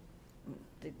sort of,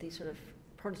 the sort of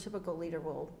prototypical leader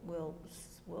will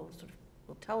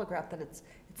telegraph that it's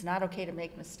not okay to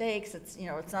make mistakes. It's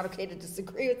not okay to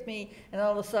disagree with me. And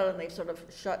all of a sudden they've sort of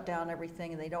shut down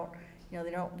everything, and they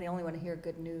only want to hear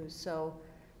good news.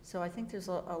 So I think there's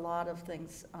a lot of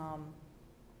things,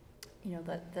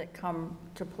 that come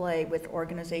to play with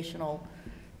organizational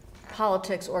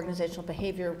politics, organizational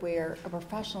behavior, where a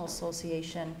professional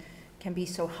association can be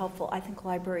so helpful. I think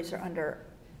libraries are under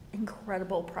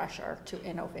incredible pressure to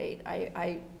innovate.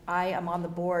 I am on the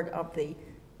board of the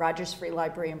Rogers Free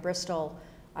Library in Bristol.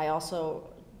 I also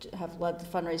have led the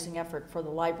fundraising effort for the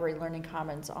Library Learning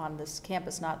Commons on this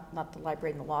campus, not the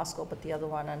library in the law school, but the other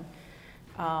one, and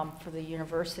for the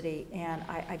university. And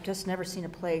I've just never seen a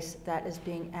place that is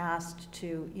being asked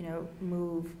to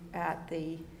move at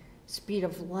the speed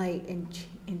of light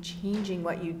in changing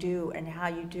what you do and how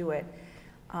you do it.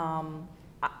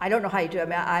 I don't know how you do it.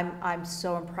 I mean, I'm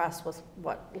so impressed with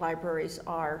what libraries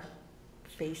are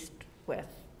faced with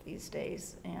these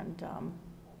days, and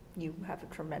you have a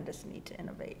tremendous need to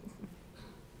innovate.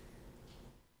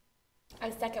 I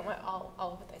second all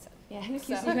of what they said. Yeah, I think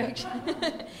So-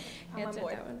 I'm on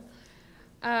board. that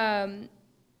one.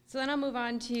 So then I'll move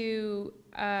on to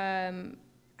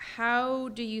how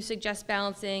do you suggest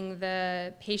balancing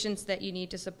the patience that you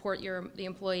need to support the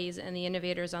employees and the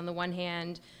innovators on the one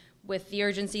hand, with the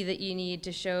urgency that you need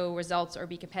to show results or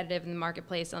be competitive in the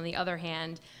marketplace on the other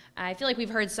hand? I feel like we've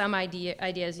heard some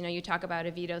ideas. You talk about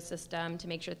a veto system to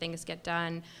make sure things get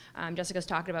done. Jessica's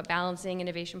talked about balancing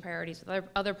innovation priorities with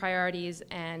other priorities,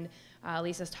 and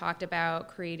Lisa's talked about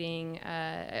creating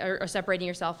or separating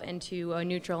yourself into a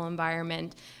neutral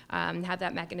environment, have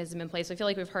that mechanism in place. So I feel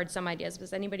like we've heard some ideas.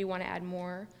 Does anybody want to add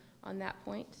more on that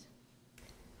point?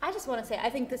 I just want to say, I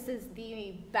think this is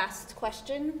the best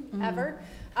question ever.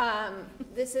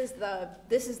 This is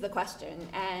the question,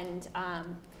 and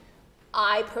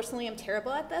I personally am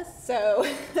terrible at this, so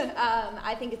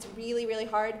I think it's really, really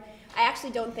hard. I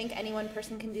actually don't think any one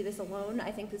person can do this alone.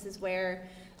 I think this is where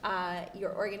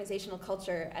your organizational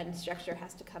culture and structure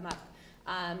has to come up,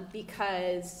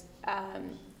 because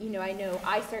I know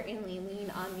I certainly lean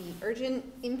on the urgent,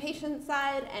 impatient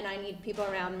side, and I need people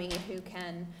around me who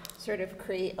can sort of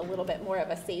create a little bit more of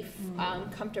a safe,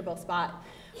 comfortable spot.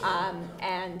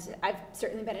 And I've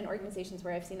certainly been in organizations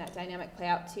where I've seen that dynamic play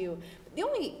out too. The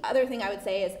only other thing I would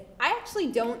say is I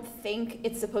actually don't think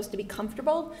it's supposed to be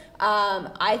comfortable.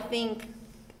 I think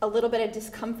a little bit of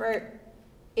discomfort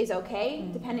is okay,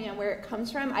 depending on where it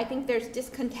comes from. I think there's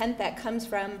discontent that comes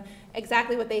from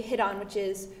exactly what they hit on, which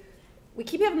is we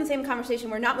keep having the same conversation,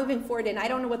 we're not moving forward, and I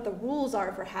don't know what the rules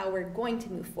are for how we're going to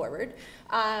move forward,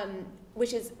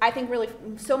 which is, I think, really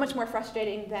so much more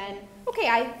frustrating than, okay,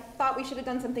 I thought we should have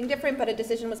done something different, but a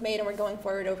decision was made and we're going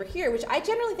forward over here, which I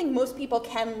generally think most people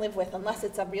can live with, unless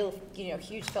it's a real,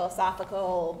 huge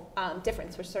philosophical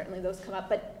difference, which certainly those come up,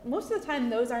 but most of the time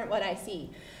those aren't what I see.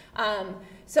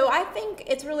 So I think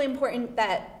it's really important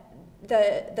that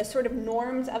the sort of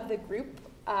norms of the group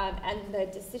and the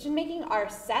decision making are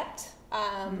set.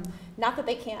 Not that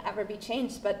they can't ever be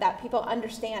changed, but that people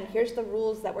understand here's the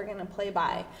rules that we're going to play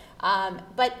by.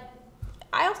 But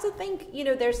I also think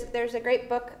there's a great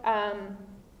book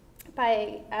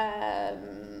by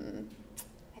I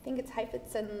think it's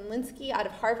Heifetz and Linsky out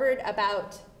of Harvard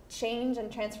about change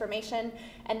and transformation,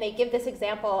 and they give this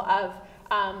example of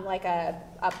like a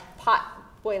pot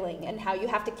boiling and how you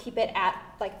have to keep it at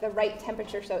like the right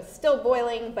temperature so it's still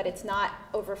boiling but it's not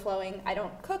overflowing. I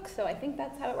don't cook, so I think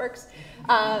that's how it works.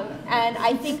 And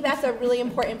I think that's a really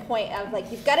important point of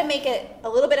like you've got to make it a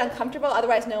little bit uncomfortable,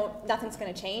 otherwise nothing's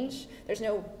going to change. There's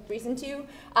no reason to,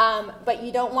 but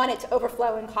you don't want it to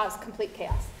overflow and cause complete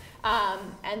chaos.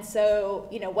 And so,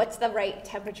 you know, what's the right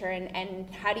temperature and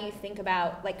how do you think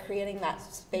about like creating that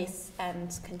space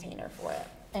and container for it?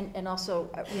 And also,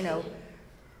 you know,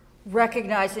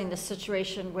 recognizing the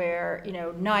situation where, you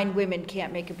know, 9 women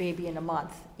can't make a baby in a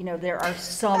month. You know, there are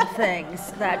some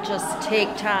things that just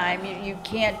take time. You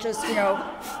can't just, you know,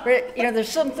 there's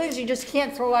some things you just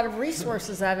can't throw a lot of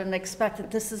resources at and expect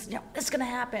that this is, you know, it's going to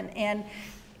happen. And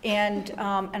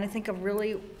I think a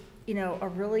really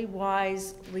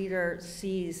wise leader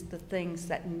sees the things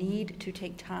that need to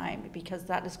take time because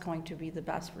that is going to be the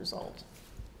best result.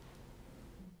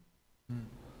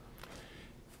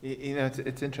 You know,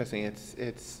 it's interesting.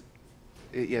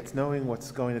 It's knowing what's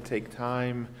going to take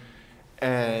time,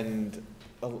 and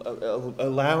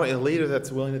allowing a leader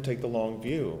that's willing to take the long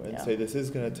view and say this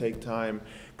is going to take time,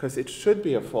 because it should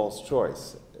be a false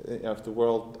choice. You know, if the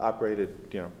world operated,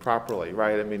 you know, properly,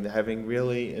 right? I mean, having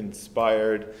really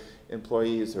inspired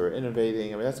employees who are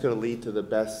innovating, I mean, that's going to lead to the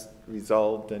best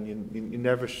result. And you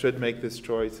never should make this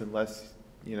choice unless,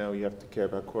 you know, you have to care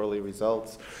about quarterly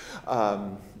results.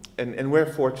 And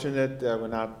we're fortunate. We're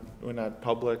not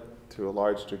public to a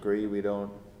large degree. We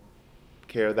don't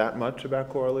care that much about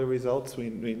quarterly results. We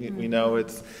know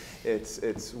it's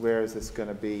where is this going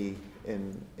to be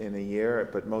in a year,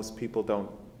 but most people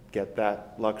don't get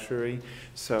that luxury.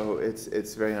 So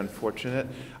it's very unfortunate.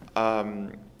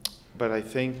 But I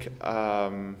think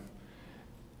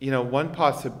you know, one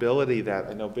possibility that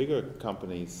I know bigger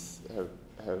companies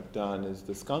have done is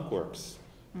the Skunk Works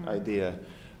idea.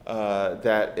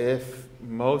 That if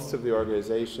most of the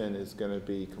organization is going to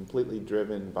be completely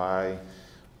driven by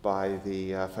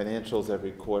the financials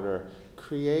every quarter,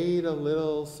 create a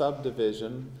little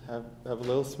subdivision, have a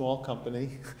little small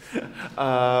company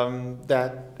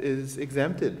that is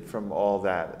exempted from all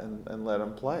that and let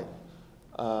them play.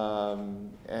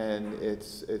 And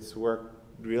it's worked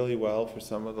really well for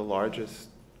some of the largest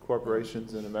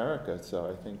corporations in America.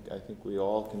 So I think we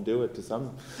all can do it to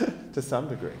some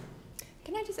degree.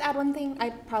 Can I just add one thing?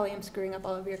 I probably am screwing up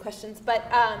all of your questions, but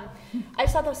I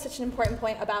just thought that was such an important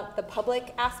point about the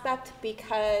public aspect,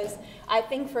 because I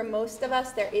think for most of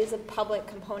us there is a public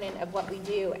component of what we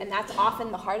do, and that's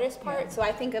often the hardest part. Yeah. So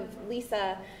I think of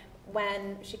Lisa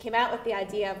when she came out with the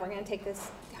idea of we're going to take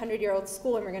this 100-year-old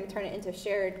school and we're going to turn it into a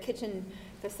shared kitchen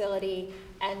facility,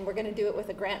 and we're going to do it with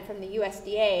a grant from the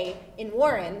USDA in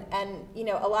Warren, and you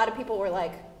know, a lot of people were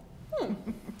like,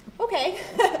 okay.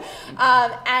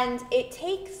 And it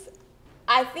takes,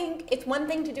 I think it's one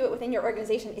thing to do it within your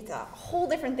organization. It's a whole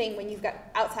different thing when you've got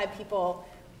outside people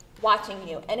watching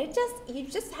you. And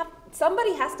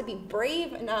somebody has to be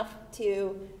brave enough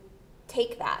to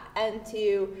take that and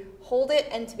to hold it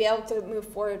and to be able to move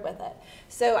forward with it.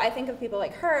 So I think of people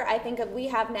like her. I think of, we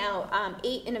have now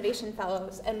 8 innovation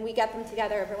fellows, and we get them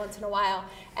together every once in a while.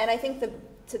 And I think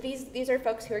so these are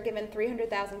folks who are given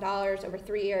 $300,000 over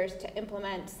 3 years to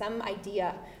implement some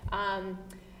idea,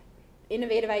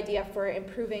 innovative idea for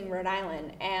improving Rhode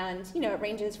Island. And you know, it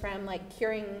ranges from like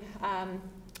curing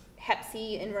Hep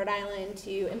C in Rhode Island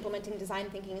to implementing design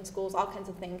thinking in schools, all kinds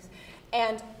of things.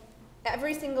 And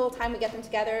every single time we get them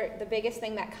together, the biggest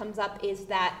thing that comes up is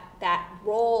that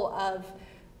role of,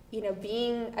 you know,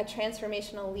 being a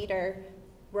transformational leader,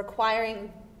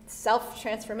 requiring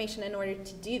self-transformation in order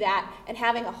to do that, and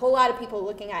having a whole lot of people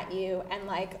looking at you and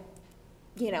like,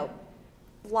 you know,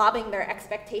 lobbing their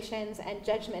expectations and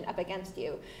judgment up against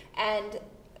you. And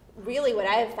really what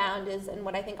I have found is, and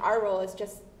what I think our role is,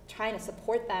 just trying to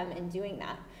support them in doing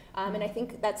that. And I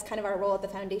think that's kind of our role at the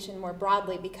foundation more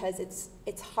broadly, because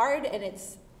it's hard and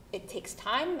it takes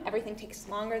time. Everything takes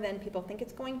longer than people think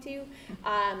it's going to.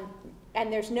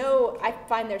 And there's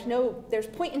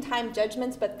point in time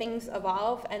judgments, but things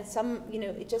evolve, and some, you know,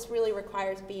 it just really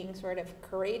requires being sort of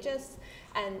courageous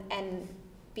and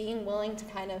being willing to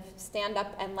kind of stand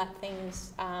up and let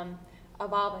things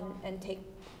evolve and take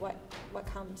what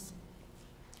comes.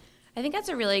 I think that's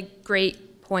a really great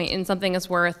point and something that's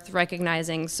worth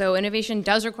recognizing. So innovation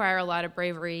does require a lot of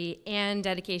bravery and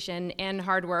dedication and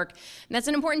hard work. And that's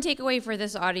an important takeaway for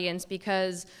this audience,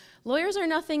 because lawyers are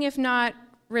nothing if not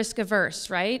risk averse,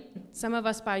 right? Some of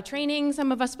us by training,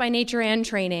 some of us by nature and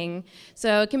training.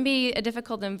 So it can be a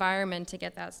difficult environment to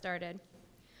get that started.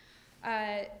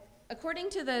 According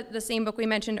to the same book we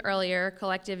mentioned earlier,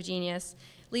 Collective Genius,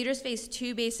 leaders face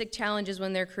two basic challenges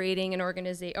when they're creating an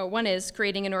organization. One is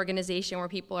creating an organization where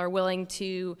people are willing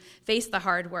to face the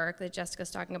hard work that Jessica's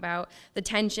talking about, the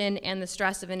tension and the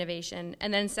stress of innovation.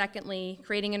 And then secondly,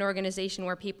 creating an organization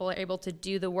where people are able to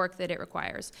do the work that it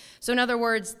requires. So in other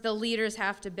words, the leaders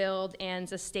have to build and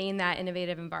sustain that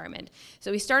innovative environment. So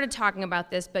we started talking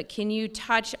about this, but can you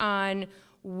touch on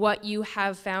what you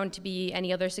have found to be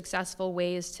any other successful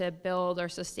ways to build or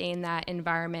sustain that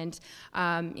environment?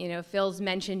 Phil's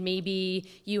mentioned maybe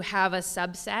you have a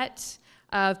subset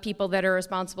of people that are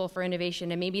responsible for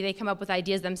innovation, and maybe they come up with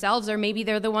ideas themselves, or maybe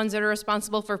they're the ones that are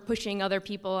responsible for pushing other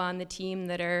people on the team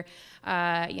that are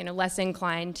less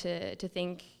inclined to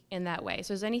think in that way.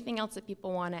 So is there anything else that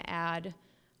people want to add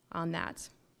on that?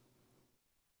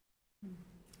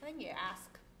 I think you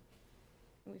ask.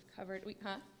 We've covered,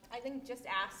 I think just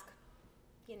ask.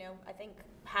 I think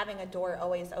having a door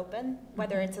always open,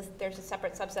 whether there's a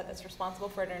separate subset that's responsible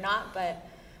for it or not, but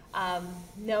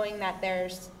knowing that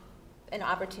there's an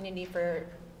opportunity for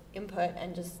input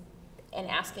and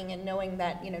asking, and knowing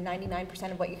that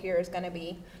 99% of what you hear is going to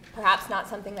be perhaps not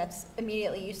something that's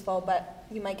immediately useful, but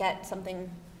you might get something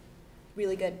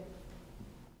really good.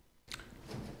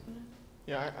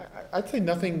 Yeah, I'd say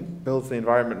nothing builds the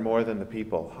environment more than the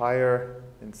people. Hire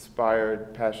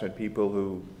inspired, passionate people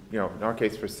who, in our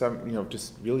case, for some,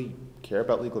 just really care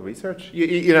about legal research.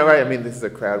 Right? I mean, this is a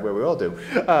crowd where we all do,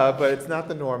 but it's not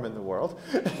the norm in the world.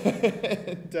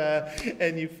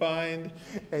 and you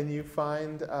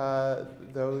find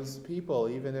those people,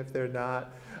 even if they're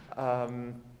not.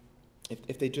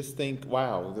 If they just think,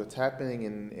 wow, what's happening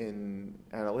in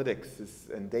analytics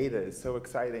and data is so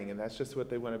exciting, and that's just what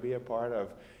they want to be a part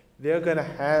of, they're going to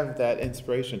have that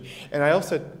inspiration. And I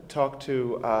also talked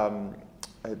to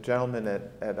a gentleman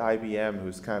at IBM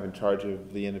who's kind of in charge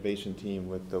of the innovation team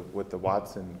with the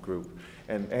Watson group,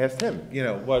 and asked him,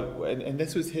 and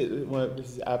this was one of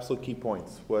his absolute key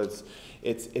points was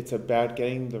it's about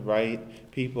getting the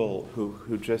right people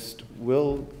who just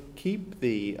will keep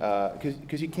the,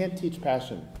 because you can't teach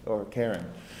passion or caring,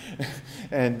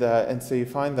 and so you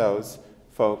find those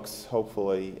folks,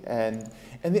 hopefully, and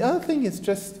the other thing is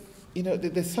just,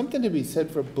 there's something to be said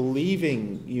for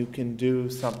believing you can do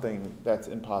something that's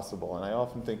impossible, and I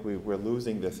often think we're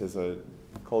losing this as a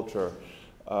culture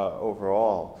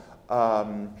overall.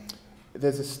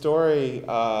 There's a story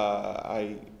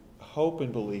I hope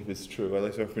and believe is true, at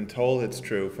least I've been told it's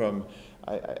true, from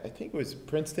I think it was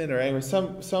Princeton or anyway,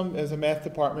 some as a math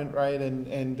department, right?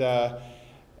 And a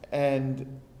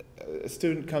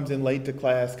student comes in late to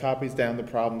class, copies down the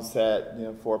problem set,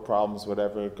 4 problems,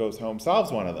 whatever, goes home,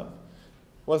 solves one of them.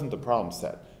 It wasn't the problem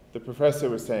set. The professor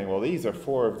was saying, well, these are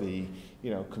 4 of the,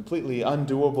 completely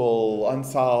undoable,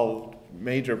 unsolved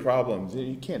major problems.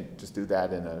 You can't just do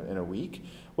that in a week.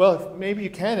 Well, maybe you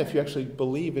can if you actually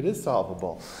believe it is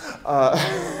solvable.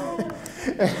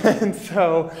 And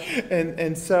so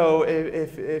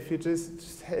if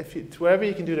you whatever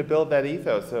you can do to build that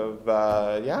ethos of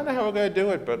I don't know how we're going to do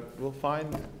it, but we'll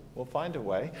find a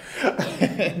way,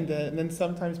 and then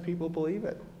sometimes people believe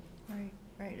it.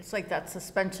 Right. It's like that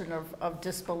suspension of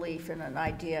disbelief in an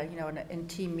idea. In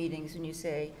team meetings, and you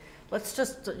say, let's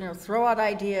just throw out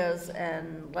ideas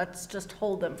and let's just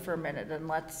hold them for a minute and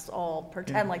let's all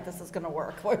pretend like this is going to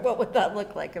work. What would that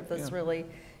look like if this really,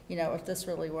 if this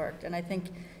really worked? And I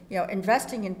think,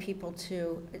 investing in people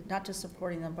too, not just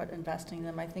supporting them, but investing in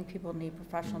them. I think people need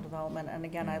professional development. And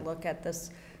again, I look at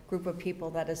this group of people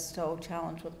that is so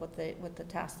challenged with the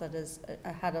task that is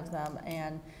ahead of them,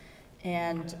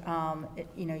 and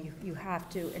you have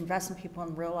to invest in people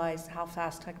and realize how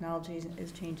fast technology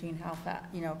is changing, how fast,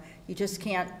 you just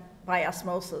can't by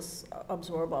osmosis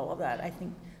absorb all of that. I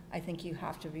think you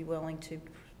have to be willing to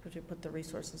put the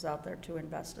resources out there to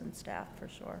invest in staff, for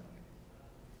sure.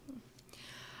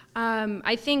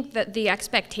 I think that the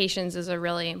expectations is a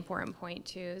really important point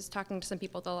too. I was talking to some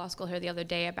people at the law school here the other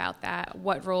day about that.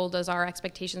 What role does our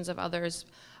expectations of others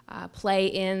play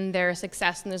in their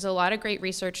success? And there's a lot of great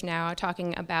research now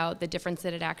talking about the difference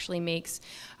that it actually makes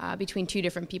between 2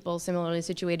 different people similarly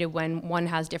situated when one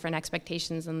has different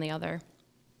expectations than the other.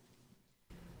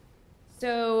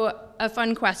 So a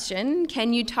fun question,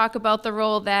 can you talk about the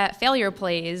role that failure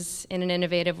plays in an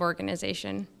innovative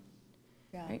organization?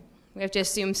 Yeah. Right? We have to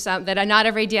assume that not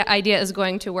every idea is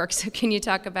going to work, so can you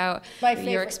talk about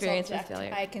your experience with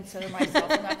failure? I consider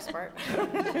myself an expert.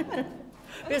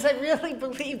 Because I really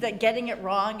believe that getting it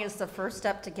wrong is the first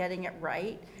step to getting it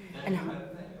right. And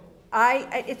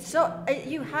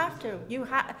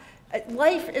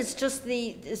life is just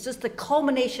the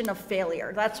culmination of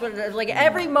failure. That's what it is. Like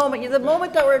every moment, the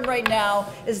moment that we're in right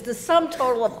now is the sum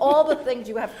total of all the things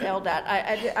you have failed at.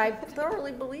 I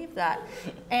thoroughly believe that.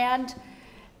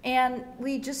 And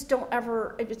we just don't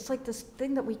ever, it's like this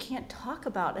thing that we can't talk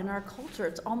about in our culture.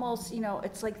 It's almost,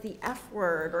 it's like the F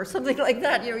word or something like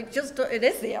that. It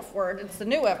is the F word. It's the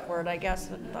new F word, I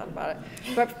guess, I thought about it.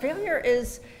 But failure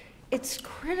it's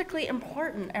critically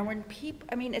important. And when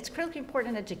it's critically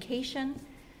important in education.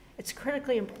 It's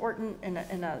critically important in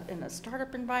a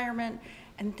startup environment.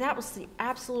 And that was the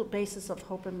absolute basis of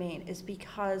Hope in Maine, is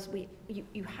because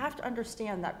you have to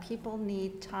understand that people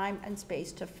need time and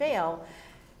space to fail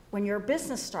when you're a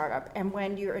business startup, and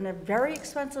when you're in a very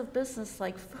expensive business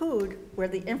like food, where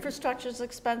the infrastructure is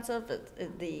expensive,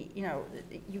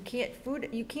 you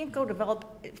can't go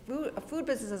develop food. A food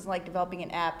business is like developing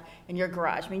an app in your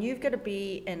garage. I mean, you've got to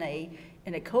be in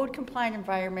a code compliant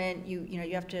environment. You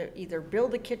have to either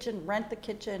build the kitchen, rent the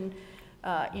kitchen,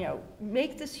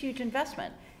 make this huge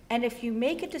investment. And if you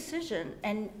make a decision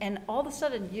and all of a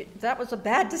sudden that was a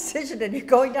bad decision and you're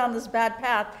going down this bad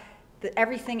path,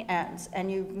 everything ends,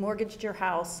 and you've mortgaged your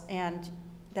house, and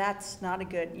that's not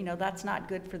that's not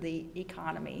good for the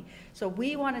economy. So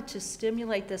we wanted to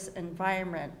stimulate this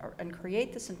environment and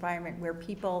create this environment where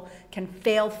people can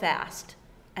fail fast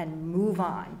and move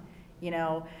on.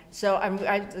 So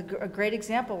a great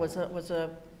example was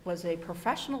a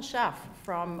professional chef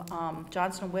from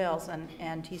Johnson & Wales,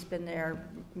 and he's been there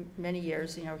many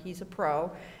years. He's a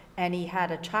pro, and he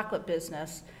had a chocolate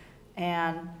business,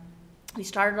 and he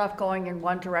started off going in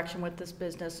one direction with this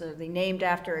business. They named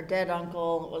after a dead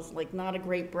uncle. It was like not a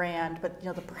great brand, but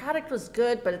the product was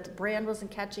good, but the brand wasn't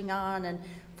catching on. And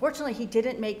fortunately, he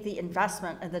didn't make the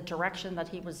investment in the direction that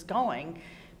he was going,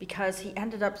 because he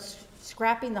ended up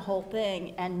scrapping the whole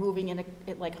thing and moving in a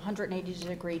like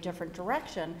 180-degree different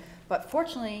direction. But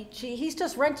fortunately, he's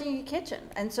just renting a kitchen,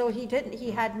 and so he didn't.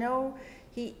 He had no.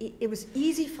 It was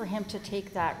easy for him to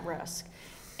take that risk.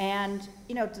 And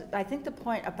I think the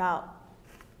point about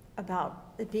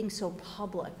it being so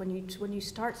public, when you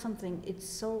start something, it's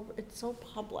so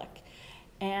public,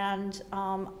 and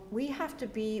we have to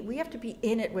be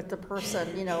in it with the person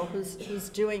who's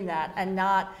doing that, and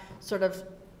not sort of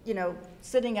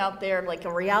sitting out there like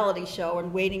a reality show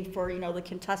and waiting for the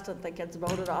contestant that gets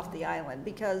voted off the island,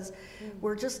 because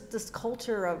we're just this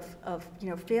culture of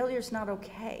failure's not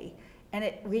okay. And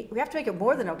we have to make it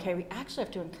more than okay. We actually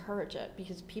have to encourage it,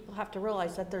 because people have to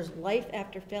realize that there's life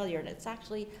after failure, and it's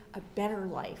actually a better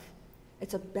life.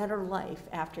 It's a better life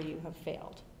after you have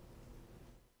failed.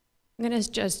 I'm going to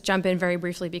just jump in very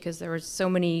briefly, because there were so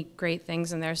many great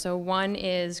things in there. So one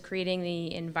is creating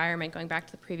the environment, going back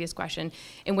to the previous question,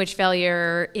 in which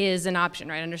failure is an option,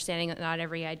 right? Understanding that not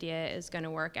every idea is going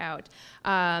to work out.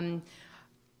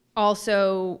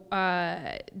 Also,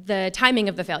 the timing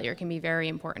of the failure can be very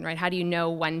important, right? How do you know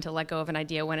when to let go of an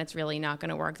idea when it's really not going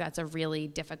to work? That's a really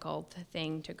difficult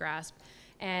thing to grasp.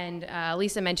 And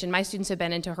Lisa mentioned my students have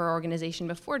been into her organization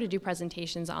before to do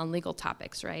presentations on legal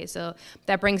topics, right? So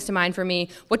that brings to mind for me,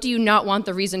 what do you not want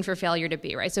the reason for failure to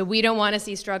be, right? So we don't want to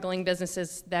see struggling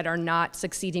businesses that are not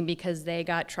succeeding because they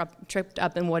got tripped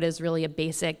up in what is really a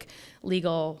basic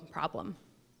legal problem.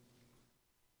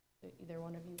 Either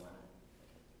one of you want?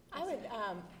 I would,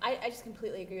 I just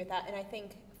completely agree with that, and I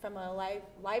think from a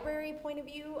library point of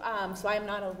view, so I'm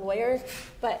not a lawyer,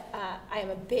 but I am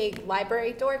a big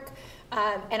library dork,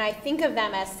 and I think of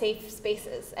them as safe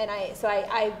spaces, and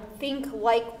I think,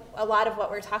 like a lot of what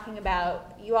we're talking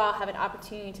about, you all have an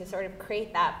opportunity to sort of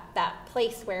create that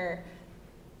place where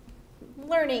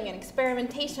learning and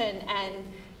experimentation and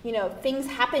things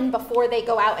happen before they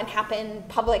go out and happen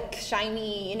public,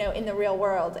 shiny, in the real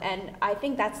world, and I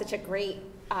think that's such a great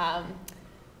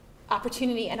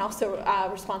opportunity and also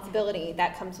responsibility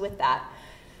that comes with that.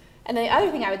 And then the other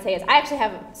thing I would say is I actually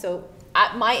have,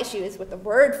 my issue is with the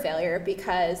word failure,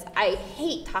 because I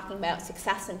hate talking about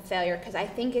success and failure, because I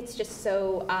think it's just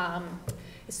so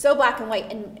black and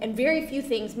white, and very few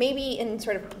things, maybe in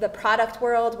sort of the product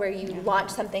world where you launch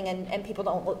something and people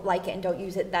don't like it and don't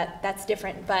use it, that's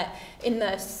different. But in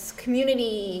the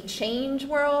community change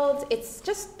world,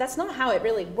 that's not how it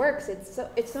really works.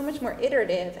 It's so much more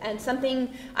iterative, and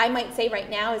something I might say right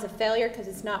now is a failure because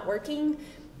it's not working.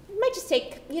 It might just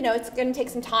take, it's going to take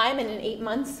some time, and in 8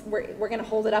 months, we're going to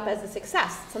hold it up as a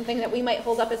success. Something that we might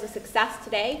hold up as a success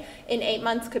today, in 8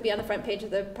 months could be on the front page of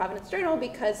the Providence Journal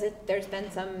because there's been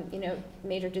some,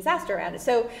 major disaster around it.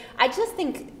 So I just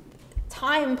think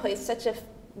time plays such a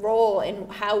role in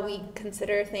how we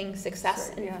consider things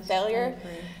success and failure.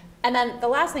 And then the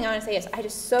last thing I want to say is I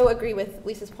just so agree with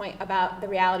Lisa's point about the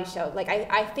reality show. Like,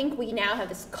 I think we now have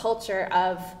this culture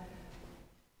of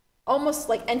almost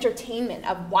like entertainment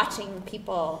of watching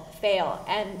people fail,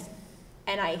 and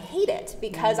I hate it,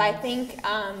 because I think,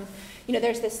 you know,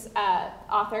 there's this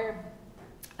author,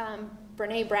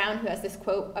 Brene Brown, who has this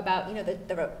quote about, you know,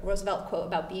 the Roosevelt quote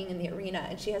about being in the arena,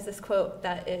 and she has this quote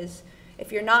that is,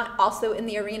 if you're not also in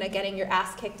the arena getting your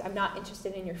ass kicked, I'm not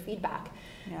interested in your feedback.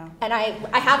 Yeah. And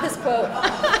I have this quote.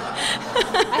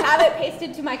 I have it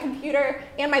pasted to my computer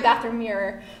and my bathroom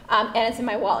mirror, and it's in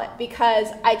my wallet, because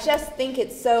I just think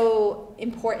it's so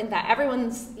important that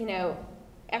everyone's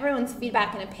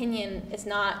feedback and opinion is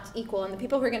not equal. And the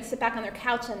people who are going to sit back on their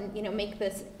couch and, you know, make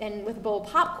this, and with a bowl of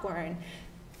popcorn,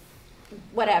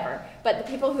 whatever. But the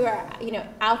people who are, you know,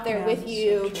 out there with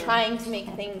you, trying to make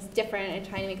things different and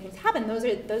trying to make things happen, those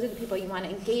are the people you want to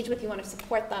engage with. You want to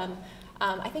support them.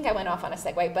 I think I went off on a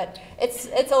segue, but it's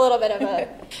a little bit of a...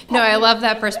 No, I love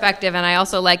that perspective, and I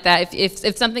also like that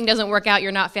if something doesn't work out,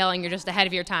 you're not failing, you're just ahead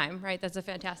of your time, right? That's a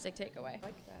fantastic takeaway. I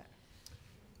like that.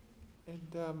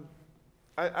 And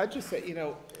I just say, you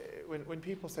know, when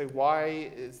people say, why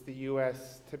is the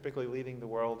U.S. typically leading the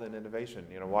world in innovation?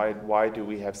 You know, why do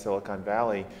we have Silicon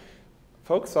Valley?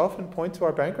 Folks often point to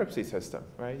our bankruptcy system,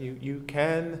 right? You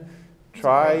can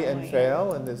try and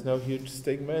fail, and there's no huge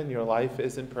stigma, and your life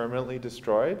isn't permanently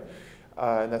destroyed.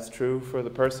 And that's true for the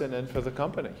person and for the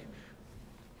company.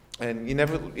 And you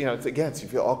never, you know, you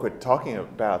feel awkward talking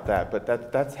about that, but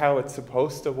that's how it's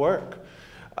supposed to work.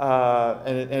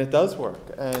 And it does work.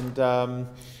 And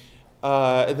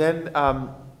then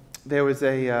there was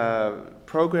a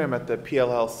program at the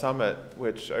PLL Summit,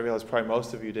 which I realize probably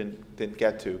most of you didn't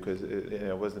get to, because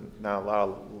it wasn't not a lot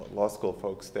of law school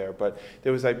folks there. But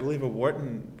there was, I believe, a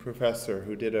Wharton professor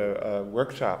who did a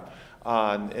workshop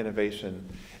on innovation,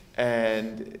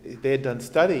 and they had done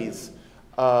studies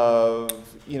of,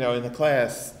 you know, in the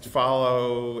class,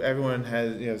 everyone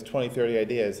has 20, 30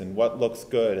 ideas, and what looks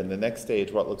good, and the next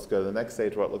stage what looks good, the next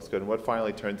stage what looks good, and what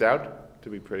finally turns out to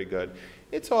be pretty good.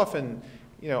 It's often,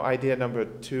 you know, idea number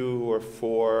 2 or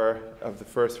 4 of the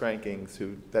first rankings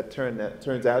that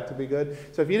turns out to be good.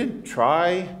 So if you didn't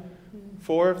try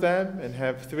 4 of them and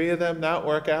have 3 of them not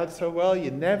work out so well,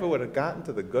 you never would have gotten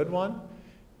to the good one.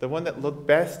 The one that looked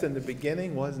best in the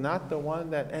beginning was not the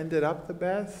one that ended up the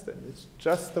best, and it's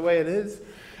just the way it is.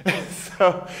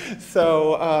 so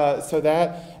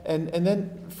that, and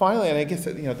then finally, and I guess,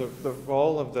 you know, the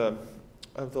role of the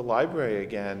library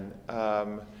again.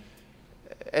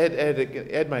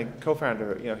 Ed, my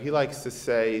co-founder, you know, he likes to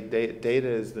say data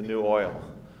is the new oil,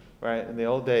 right? In the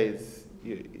old days,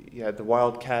 you had the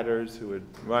wildcatters who would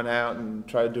run out and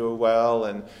try to do it well,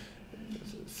 and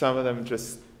some of them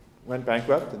just went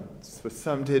bankrupt, and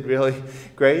some did really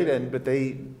great, but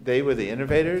they were the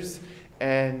innovators.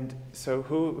 And so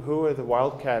who are the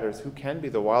wildcatters? Who can be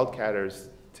the wildcatters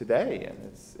today?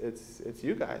 And it's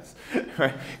you guys,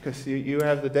 right? Because you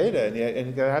have the data, and you're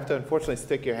going to have to unfortunately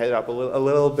stick your head up a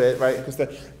little bit, right? Because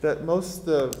most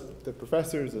the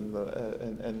professors and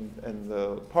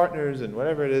the partners and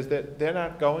whatever it is, they're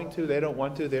not going to, they don't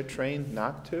want to, they're trained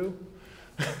not to.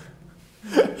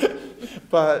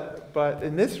 But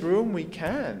in this room we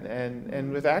can,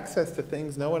 and with access to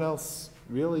things no one else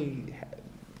really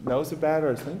knows about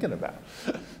or is thinking about.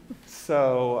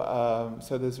 So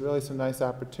there's really some nice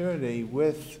opportunity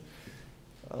with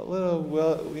a little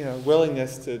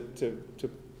willingness to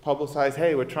publicize,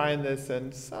 hey, we're trying this,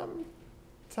 and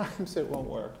sometimes it won't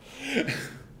work.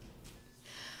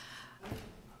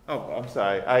 Oh, I'm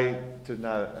sorry. I did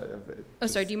not. Oh,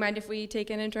 sorry. Do you mind if we take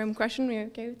an interim question? Are you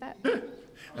okay with that?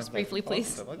 Just briefly,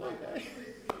 please. Okay. All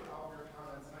your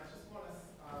comments, and I just want to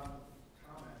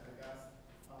comment, I guess,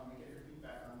 and get your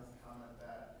feedback on this comment,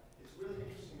 that it's really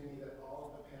interesting to me that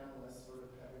all of the panelists sort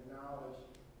of have acknowledged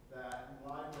that in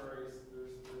libraries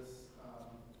there's this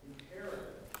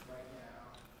imperative right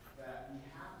now that we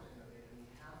have to innovate and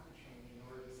we have to change in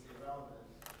order to stay relevant.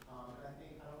 And I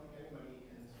don't think anybody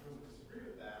in this room would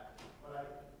disagree with that.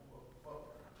 But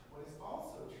what is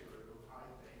also true, I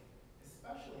think,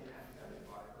 especially in academic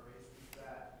libraries, is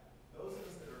that those of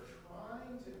us that are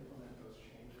trying to implement those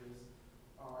changes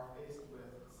are faced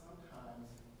with sometimes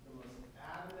the most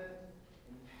adamant,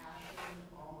 impassioned,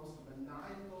 almost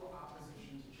maniacal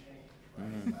opposition to change,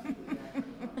 right? Especially in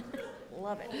academic libraries.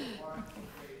 Love it. They want to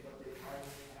create what they always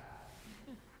had.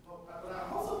 Well, what I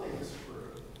also think is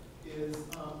true is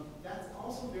that's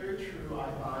also very true, I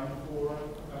find, for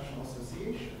professional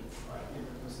associations, like the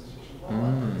American Association of Law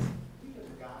Libraries. We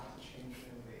have got to change and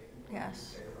innovate in order to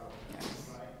stay relevant,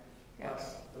 right?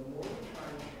 Yes. But the more we try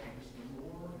and change, the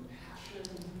more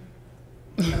impassioned,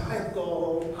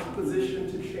 maniacal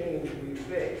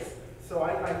space. So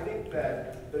I think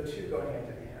that the two go hand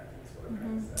in hand, is what I'm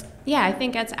trying to say. Yeah, I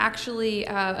think that's actually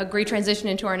a great transition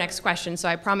into our next question. So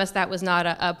I promise that was not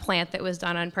a plant that was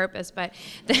done on purpose. But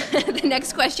the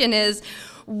next question is,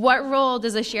 what role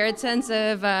does a shared sense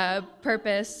of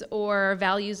purpose or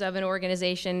values of an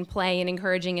organization play in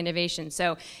encouraging innovation?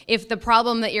 So if the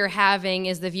problem that you're having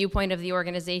is the viewpoint of the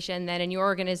organization, then in your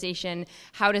organization,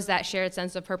 how does that shared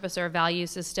sense of purpose or value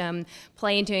system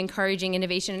play into encouraging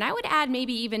innovation? And I would add,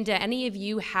 maybe even, do any of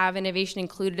you have innovation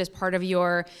included as part of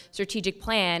your strategic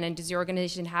plan? And does your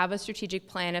organization have a strategic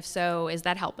plan? If so, is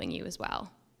that helping you as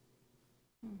well?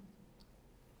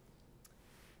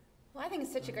 Well, I think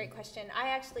it's such a great question. I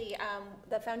actually,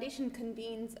 the foundation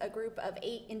convenes a group of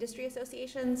 8 industry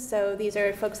associations. So these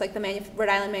are folks like the Rhode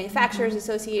Island Manufacturers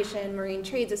Association, Marine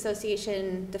Trades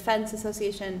Association, Defense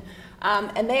Association,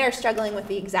 and they are struggling with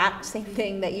the exact same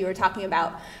thing that you were talking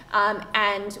about. Our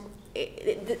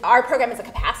program is a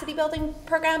capacity building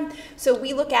program, so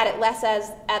we look at it less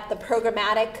as at the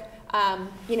programmatic,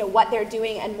 what they're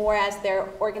doing, and more as their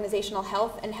organizational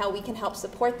health and how we can help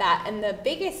support that. And the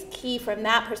biggest key from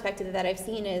that perspective that I've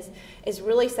seen is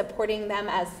really supporting them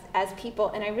as people.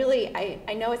 And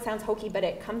I know it sounds hokey, but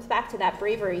it comes back to that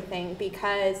bravery thing,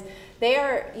 because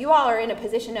you all are in a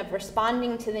position of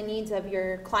responding to the needs of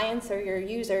your clients or your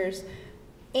users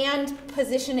and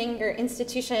positioning your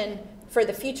institution for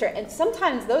the future. And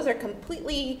sometimes those are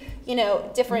completely,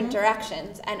 different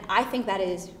directions. And I think that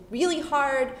is really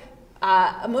hard,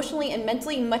 emotionally and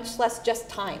mentally, much less just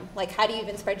time. Like, how do you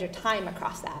even spread your time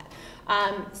across that?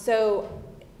 So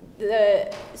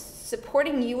the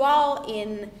supporting you all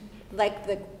in like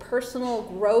the personal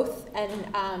growth and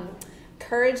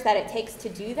courage that it takes to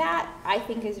do that, I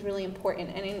think is really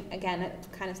important. And again, it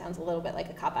kind of sounds a little bit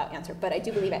like a cop-out answer, but I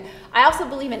do believe it. I also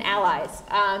believe in allies,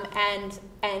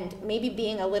 and maybe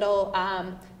being a little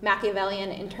Machiavellian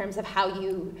in terms of how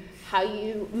you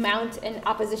mount an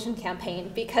opposition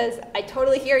campaign, because I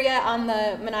totally hear you on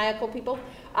the maniacal people,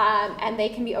 and they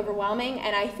can be overwhelming,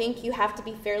 and I think you have to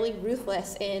be fairly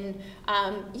ruthless in,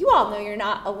 you all know you're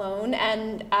not alone,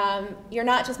 and you're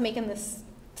not just making this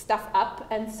stuff up,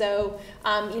 and so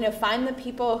find the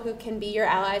people who can be your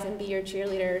allies and be your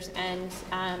cheerleaders, and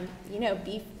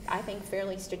be, I think,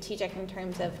 fairly strategic in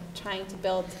terms of trying to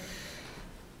build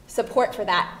support for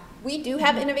that. We do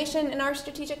have innovation in our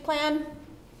strategic plan.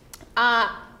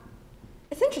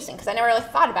 It's interesting because I never really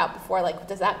thought about before, like,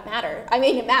 does that matter? I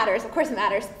mean, it matters. Of course it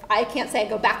matters. I can't say I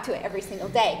go back to it every single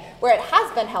day. Where it has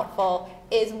been helpful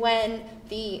is when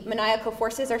the maniacal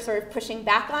forces are sort of pushing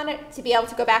back on it, to be able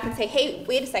to go back and say, hey,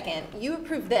 wait a second, you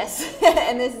approved this,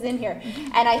 and this is in here.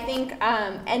 And I think,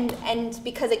 and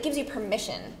because it gives you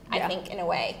permission, I think, in a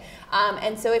way.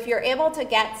 And so if you're able to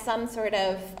get some sort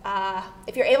of,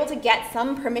 if you're able to get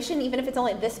some permission, even if it's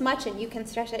only this much and you can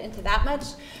stretch it into that much,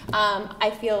 I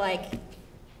feel like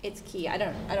it's key. I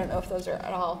don't know if those are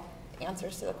at all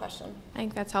answers to the question. I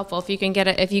think that's helpful. If you can get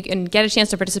a chance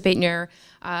to participate in your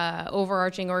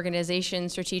overarching organization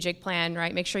strategic plan,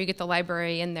 right? Make sure you get the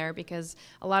library in there, because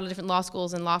a lot of different law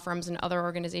schools and law firms and other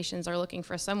organizations are looking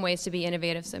for some ways to be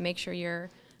innovative. So make sure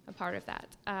you're a part of that.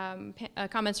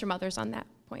 Comments from others on that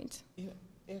point?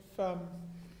 If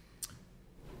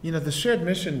the shared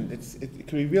mission, it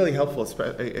can be really helpful,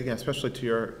 again, especially to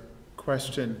your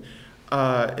question.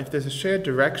 If there's a shared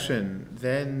direction,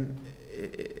 then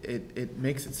it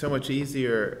makes it so much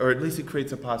easier, or at least it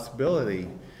creates a possibility.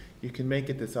 You can make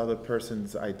it this other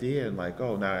person's idea and like,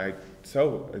 oh, now I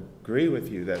so agree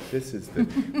with you that this is the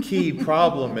key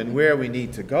problem and where we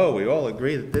need to go. We all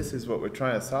agree that this is what we're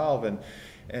trying to solve, and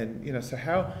so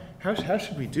how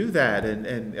should we do that?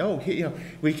 And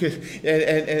we could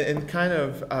and kind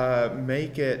of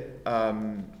make it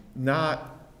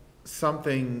not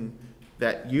something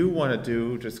that you want to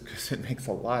do just because it makes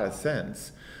a lot of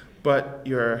sense, but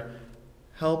you're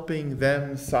helping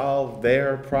them solve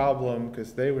their problem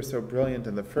because they were so brilliant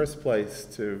in the first place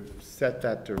to set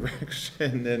that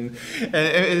direction. And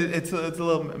it's a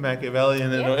little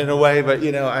Machiavellian in a way, but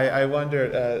I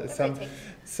wonder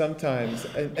sometimes,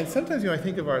 and sometimes I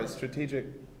think of our strategic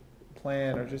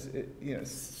plan, or just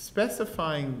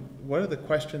specifying what are the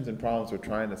questions and problems we're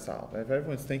trying to solve. If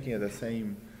everyone's thinking of the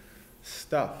same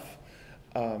stuff,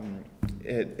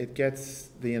 it gets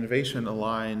the innovation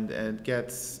aligned, and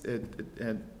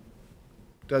and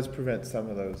does prevent some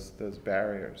of those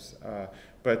barriers.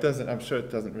 But it doesn't. I'm sure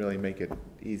it doesn't really make it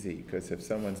easy, because if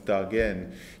someone's dug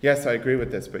in, yes, I agree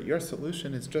with this, but your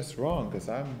solution is just wrong because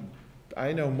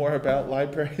I know more about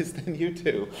libraries than you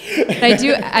do.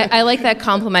 I like that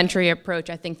complementary approach.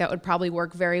 I think that would probably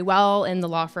work very well in the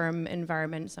law firm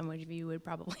environment. Some of you would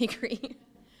probably agree.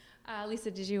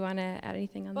 Lisa, did you want to add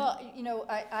anything on that? Well, you know,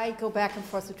 I go back and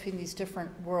forth between these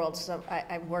different worlds. So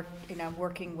I'm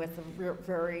working with a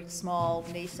very small,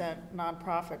 nascent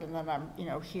nonprofit, and then I'm,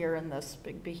 here in this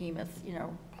big behemoth,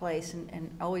 place, and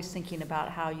always thinking about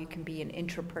how you can be an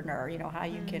entrepreneur,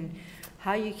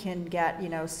 how you can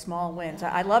get, small wins.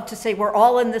 I love to say we're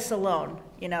all in this alone.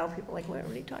 People are like, what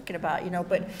are you talking about?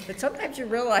 But sometimes you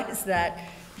realize that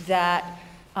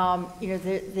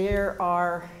there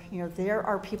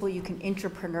are people you can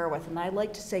entrepreneur with, and I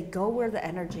like to say, go where the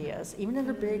energy is, even in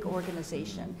a big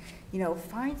organization.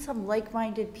 Find some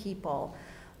like-minded people,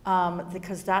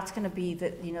 because that's going to be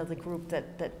the group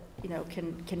that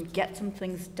can get some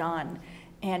things done,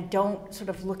 and don't sort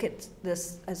of look at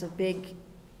this as a big,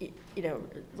 we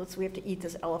have to eat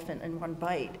this elephant in one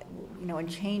bite, and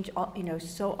change,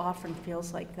 so often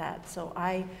feels like that. So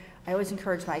I always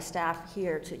encourage my staff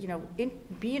here to,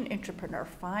 be an entrepreneur.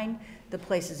 Find the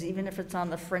places, even if it's on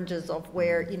the fringes of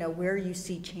where, where you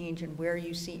see change and where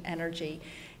you see energy.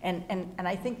 And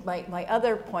I think my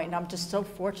other point, and I'm just so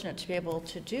fortunate to be able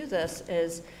to do this,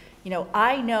 is,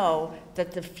 I know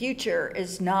that the future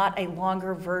is not a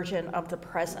longer version of the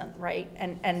present, right?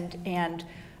 And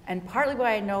partly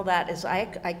why I know that is I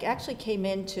actually came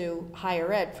into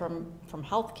higher ed from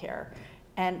healthcare.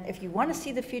 And if you want to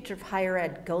see the future of higher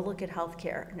ed, go look at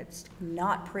healthcare, and it's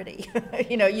not pretty.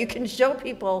 You can show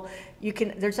people,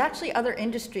 there's actually other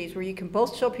industries where you can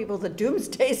both show people the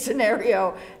doomsday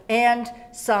scenario and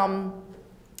some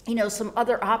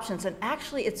other options. And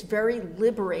actually it's very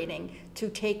liberating to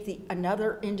take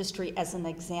another industry as an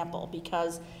example,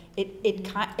 because it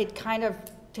kind of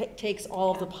takes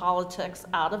all of the politics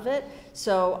out of it.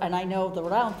 So, and I know the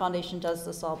Rhode Island Foundation does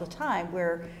this all the time,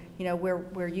 where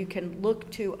you can look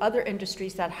to other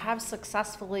industries that have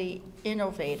successfully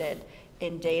innovated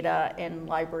in data and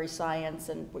library science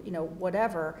and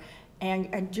whatever,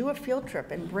 and do a field trip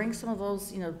and bring some of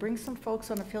those, bring some folks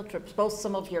on a field trip, both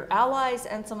some of your allies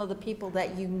and some of the people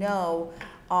that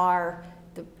are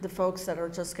the folks that are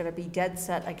just going to be dead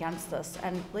set against this,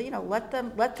 and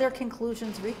let their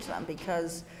conclusions reach them,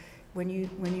 because when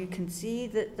you can see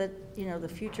that the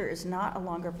future is not a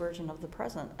longer version of the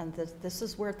present, and this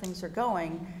is where things are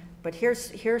going, but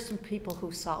here's some people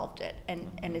who solved it,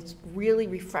 and it's really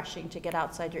refreshing to get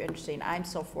outside your industry, and I'm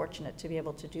so fortunate to be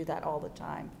able to do that all the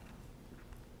time.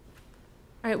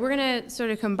 All right, we're going to sort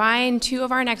of combine two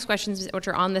of our next questions, which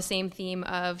are on the same theme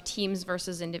of teams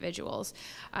versus individuals.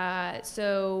 Research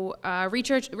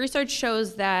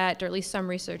shows that, or at least some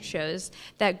research shows,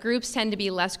 that groups tend to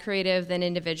be less creative than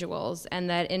individuals, and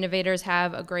that innovators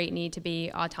have a great need to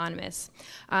be autonomous.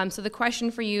 So the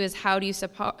question for you is, how do you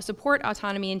support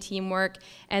autonomy and teamwork?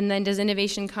 And then does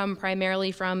innovation come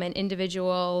primarily from an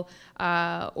individual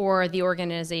or the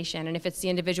organization? And if it's the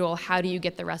individual, how do you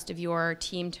get the rest of your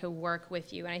team to work with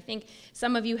you? And I think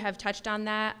some of you have touched on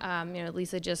that.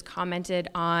 Lisa just commented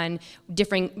on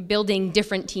building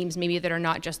different teams, maybe that are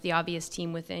not just the obvious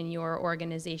team within your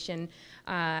organization.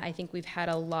 I think we've had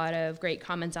a lot of great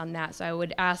comments on that. So I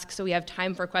would ask, so we have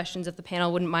time for questions, if the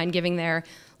panel wouldn't mind giving their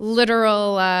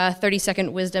literal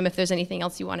 30-second wisdom, if there's anything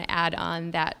else you want to add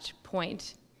on that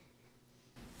point.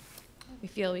 We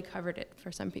feel we covered it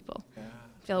for some people. Yeah.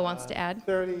 Phil wants to add?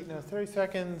 30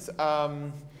 seconds.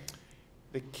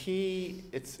 The key,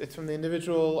 it's from the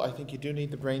individual. I think you do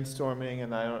need the brainstorming,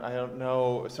 and I don't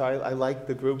know. So I like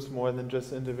the groups more than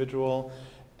just individual.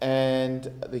 And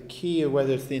the key,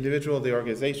 whether it's the individual or the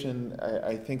organization,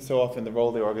 I think so often the role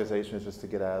of the organization is just to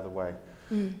get out of the way.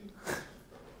 Mm.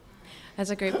 That's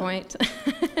a great point.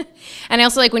 And I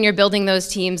also like when you're building those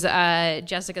teams,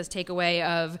 Jessica's takeaway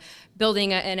of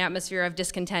building an atmosphere of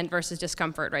discontent versus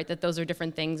discomfort, right? That those are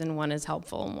different things, and one is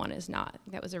helpful and one is not.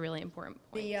 That was a really important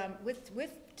point.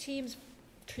 With teams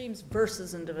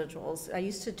versus individuals, I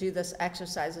used to do this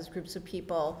exercise as groups of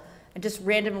people and just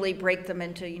randomly break them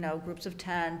into groups of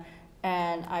 10,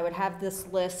 and I would have this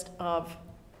list of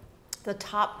the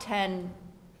top 10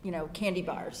 candy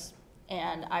bars.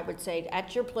 And I would say,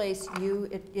 at your place, you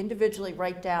individually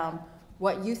write down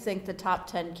what you think the top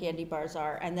 10 candy bars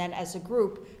are, and then as a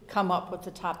group, come up with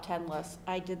the top 10 list.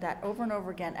 I did that over and over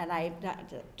again, and I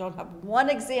don't have one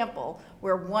example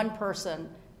where one person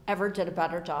ever did a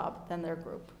better job than their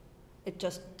group. It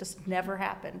just never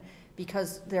happened,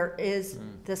 because there is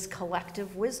this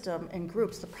collective wisdom in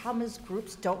groups. The problem is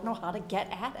groups don't know how to get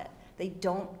at it.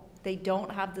 They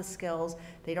don't have the skills,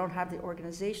 they don't have the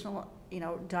organizational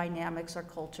dynamics or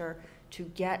culture to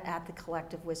get at the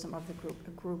collective wisdom of the group.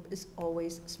 A group is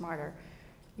always smarter.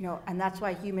 You know, and that's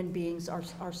why human beings are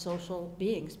social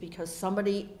beings, because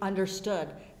somebody understood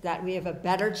that we have a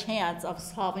better chance of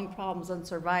solving problems and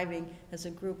surviving as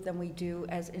a group than we do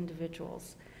as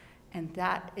individuals. And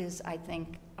that is, I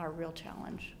think, our real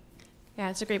challenge. Yeah,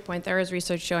 it's a great point. There is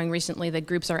research showing recently that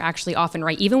groups are actually often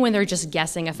right. Even when they're just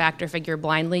guessing a fact or figure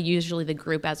blindly, usually the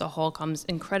group as a whole comes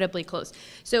incredibly close.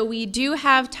 So we do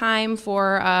have time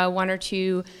for one or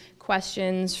two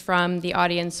questions from the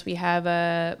audience. We have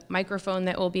a microphone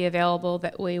that will be available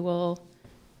that we will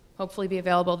hopefully be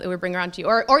available that we'll bring around to you.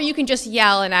 Or you can just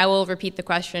yell and I will repeat the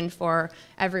question for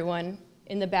everyone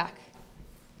in the back.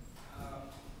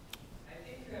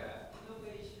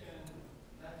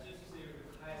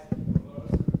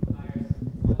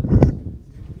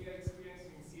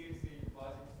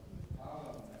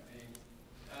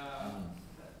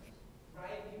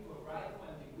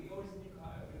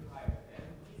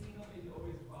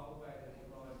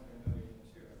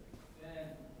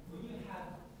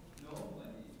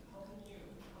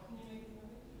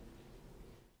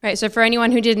 Right, so for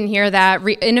anyone who didn't hear that,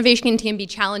 innovation can be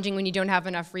challenging when you don't have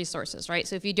enough resources, right?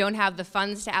 So if you don't have the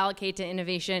funds to allocate to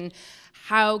innovation,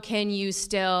 how can you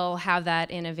still have that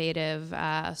innovative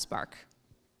spark?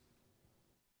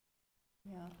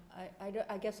 Yeah,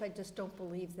 I guess I just don't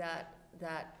believe that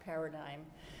paradigm.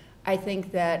 I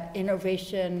think that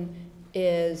innovation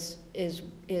is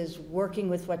working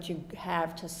with what you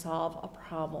have to solve a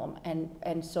problem,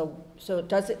 and so it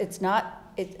does. It's not.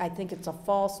 I think it's a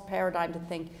false paradigm to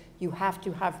think you have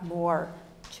to have more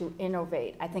to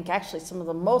innovate. I think actually some of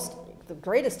the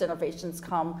greatest innovations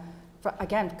come from,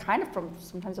 again, kind of from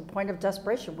sometimes a point of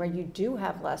desperation where you do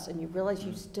have less and you realize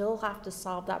you still have to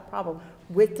solve that problem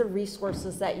with the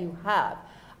resources that you have.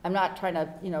 I'm not trying to,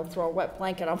 throw a wet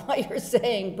blanket on what you're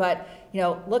saying, but,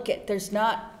 look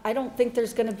I don't think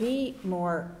there's going to be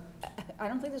more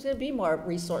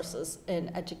resources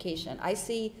in education. I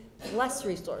see less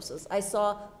resources. I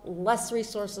saw less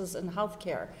resources in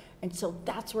healthcare. And so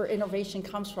that's where innovation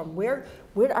comes from. Where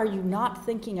are you not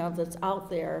thinking of that's out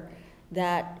there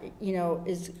that,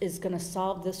 is going to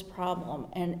solve this problem?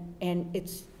 And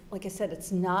it's, like I said,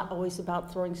 it's not always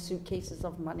about throwing suitcases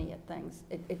of money at things.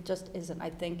 It just isn't, I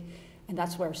think. And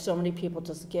that's where so many people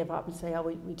just give up and say, oh,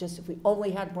 if we only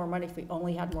had more money, if we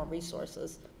only had more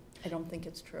resources. I don't think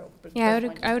it's true. But yeah,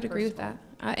 I would agree with that.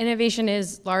 Innovation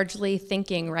is largely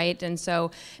thinking, right? And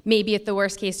so maybe at the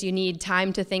worst case, you need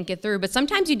time to think it through. But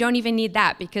sometimes you don't even need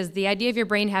that, because the idea of your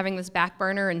brain having this back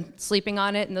burner and sleeping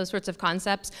on it and those sorts of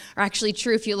concepts are actually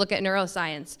true if you look at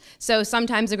neuroscience. So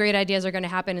sometimes the great ideas are going to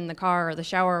happen in the car or the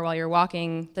shower while you're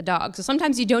walking the dog. So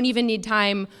sometimes you don't even need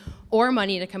time or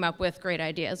money to come up with great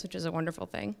ideas, which is a wonderful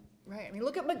thing. Right. I mean,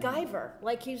 look at MacGyver.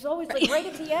 Like, he's always right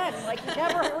at the end. Like, he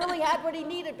never really had what he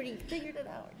needed, but he figured it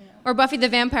out. Or Buffy the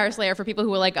Vampire Slayer for people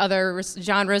who like other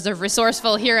genres of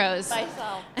resourceful heroes.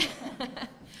 Myself.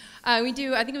 I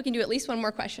think we can do at least one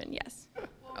more question. Yes.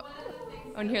 Well,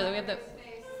 one of the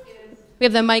things we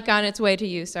have the mic on its way to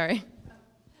you. Sorry.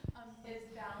 Is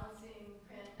balancing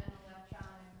print and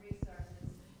electronic resources,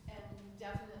 and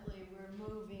definitely we're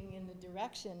moving in the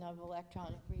direction of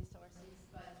electronic resources.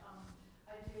 But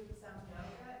I do some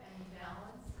yoga, and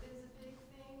balance is a big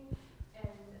thing.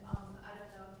 And I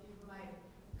don't know if you might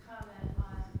comment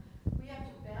on. We have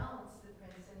to balance the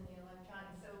prints and the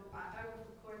electronic. So I work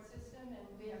the court system, and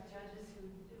we have judges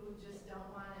who just don't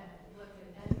want to look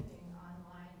at anything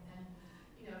online. And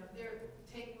if they're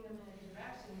taking them in a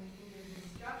direction, we can give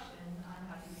instruction on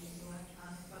how to use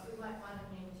electronic, but we might want to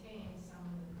maintain some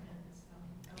of the prints.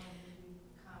 So I wanted to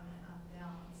comment on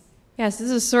balance. Yes,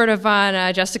 this is sort of on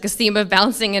Jessica's theme of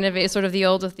balancing sort of the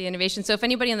old with the innovation. So if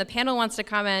anybody on the panel wants to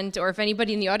comment, or if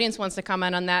anybody in the audience wants to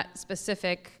comment on that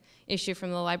specific issue from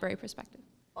the library perspective.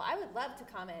 Well, I would love to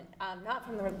comment, not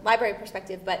from the library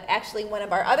perspective, but actually one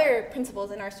of our other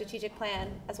principles in our strategic plan,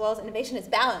 as well as innovation, is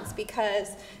balance,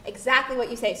 because exactly what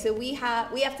you say. So we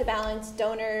have to balance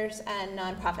donors and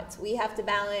nonprofits. We have to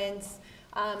balance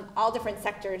all different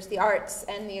sectors, the arts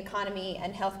and the economy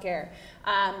and healthcare.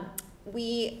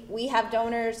 We have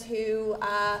donors who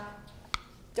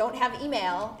don't have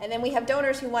email, and then we have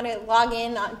donors who want to log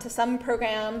in to some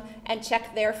program and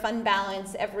check their fund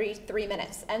balance every 3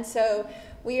 minutes. And so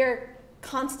we are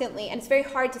constantly, and it's very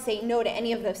hard to say no to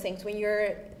any of those things when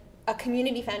you're a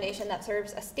community foundation that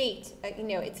serves a state,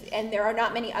 and there are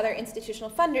not many other institutional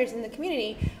funders in the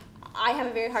community. I have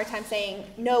a very hard time saying,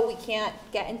 no, we can't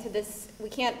get into this, we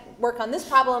can't work on this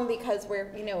problem because we're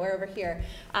over here.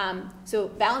 So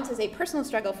balance is a personal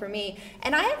struggle for me.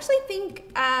 And I actually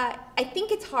think, I I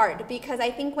think it's hard because I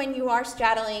think when you are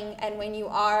straddling and when you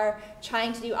are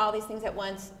trying to do all these things at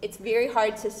once, it's very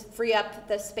hard to free up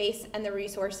the space and the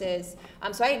resources.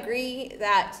 So I agree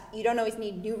that you don't always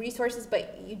need new resources,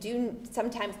 but you do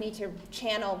sometimes need to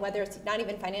channel, whether it's not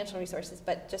even financial resources,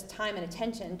 but just time and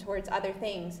attention towards other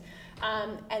things.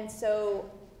 And so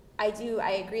I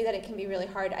agree that it can be really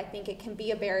hard. I think it can be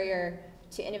a barrier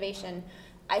to innovation.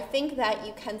 I think that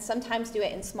you can sometimes do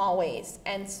it in small ways.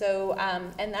 And so,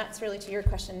 and that's really to your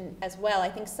question as well. I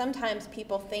think sometimes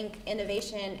people think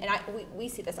innovation, and we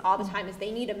see this all the time, is they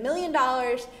need $1 million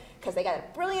because they got a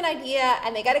brilliant idea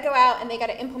and they got to go out and they got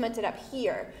to implement it up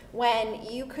here. When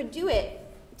you could do it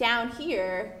down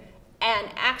here and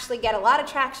actually get a lot of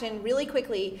traction really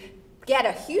quickly, get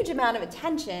a huge amount of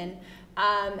attention,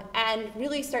 and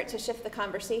really start to shift the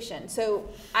conversation. So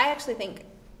I actually think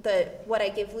what I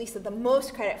give Lisa the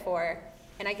most credit for,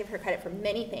 and I give her credit for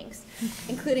many things,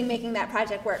 including making that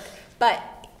project work,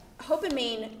 but Hope in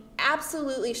Maine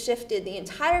absolutely shifted the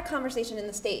entire conversation in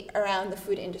the state around the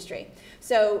food industry.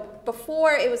 So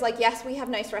before it was like, yes, we have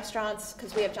nice restaurants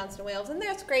because we have Johnson & Wales, and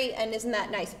that's great, and isn't that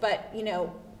nice, but you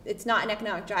know, it's not an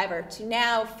economic driver, to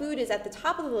now food is at the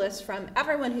top of the list from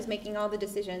everyone who's making all the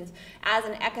decisions as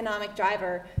an economic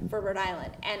driver for Rhode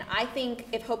Island. And I think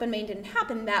if Hope in Maine didn't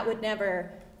happen, that would never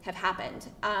have happened.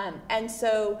 And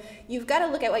so you've got to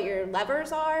look at what your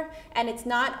levers are, and it's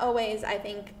not always, I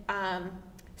think,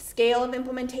 scale of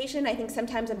implementation. I think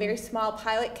sometimes a very small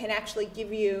pilot can actually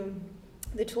give you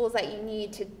the tools that you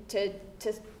need to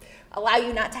allow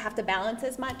you not to have to balance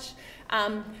as much.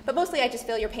 But mostly I just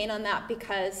feel your pain on that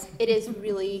because it is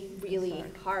really, really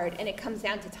hard, and it comes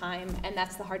down to time, and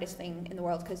that's the hardest thing in the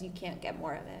world because you can't get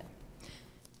more of it.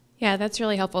 Yeah, that's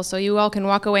really helpful. So you all can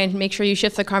walk away and make sure you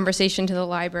shift the conversation to the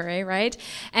library, right?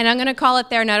 And I'm going to call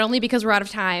it there not only because we're out of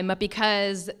time, but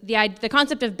because the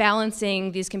concept of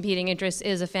balancing these competing interests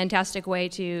is a fantastic way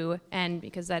to end,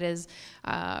 because that is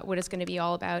what it's going to be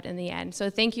all about in the end.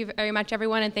 So thank you very much,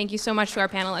 everyone, and thank you so much to our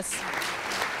panelists.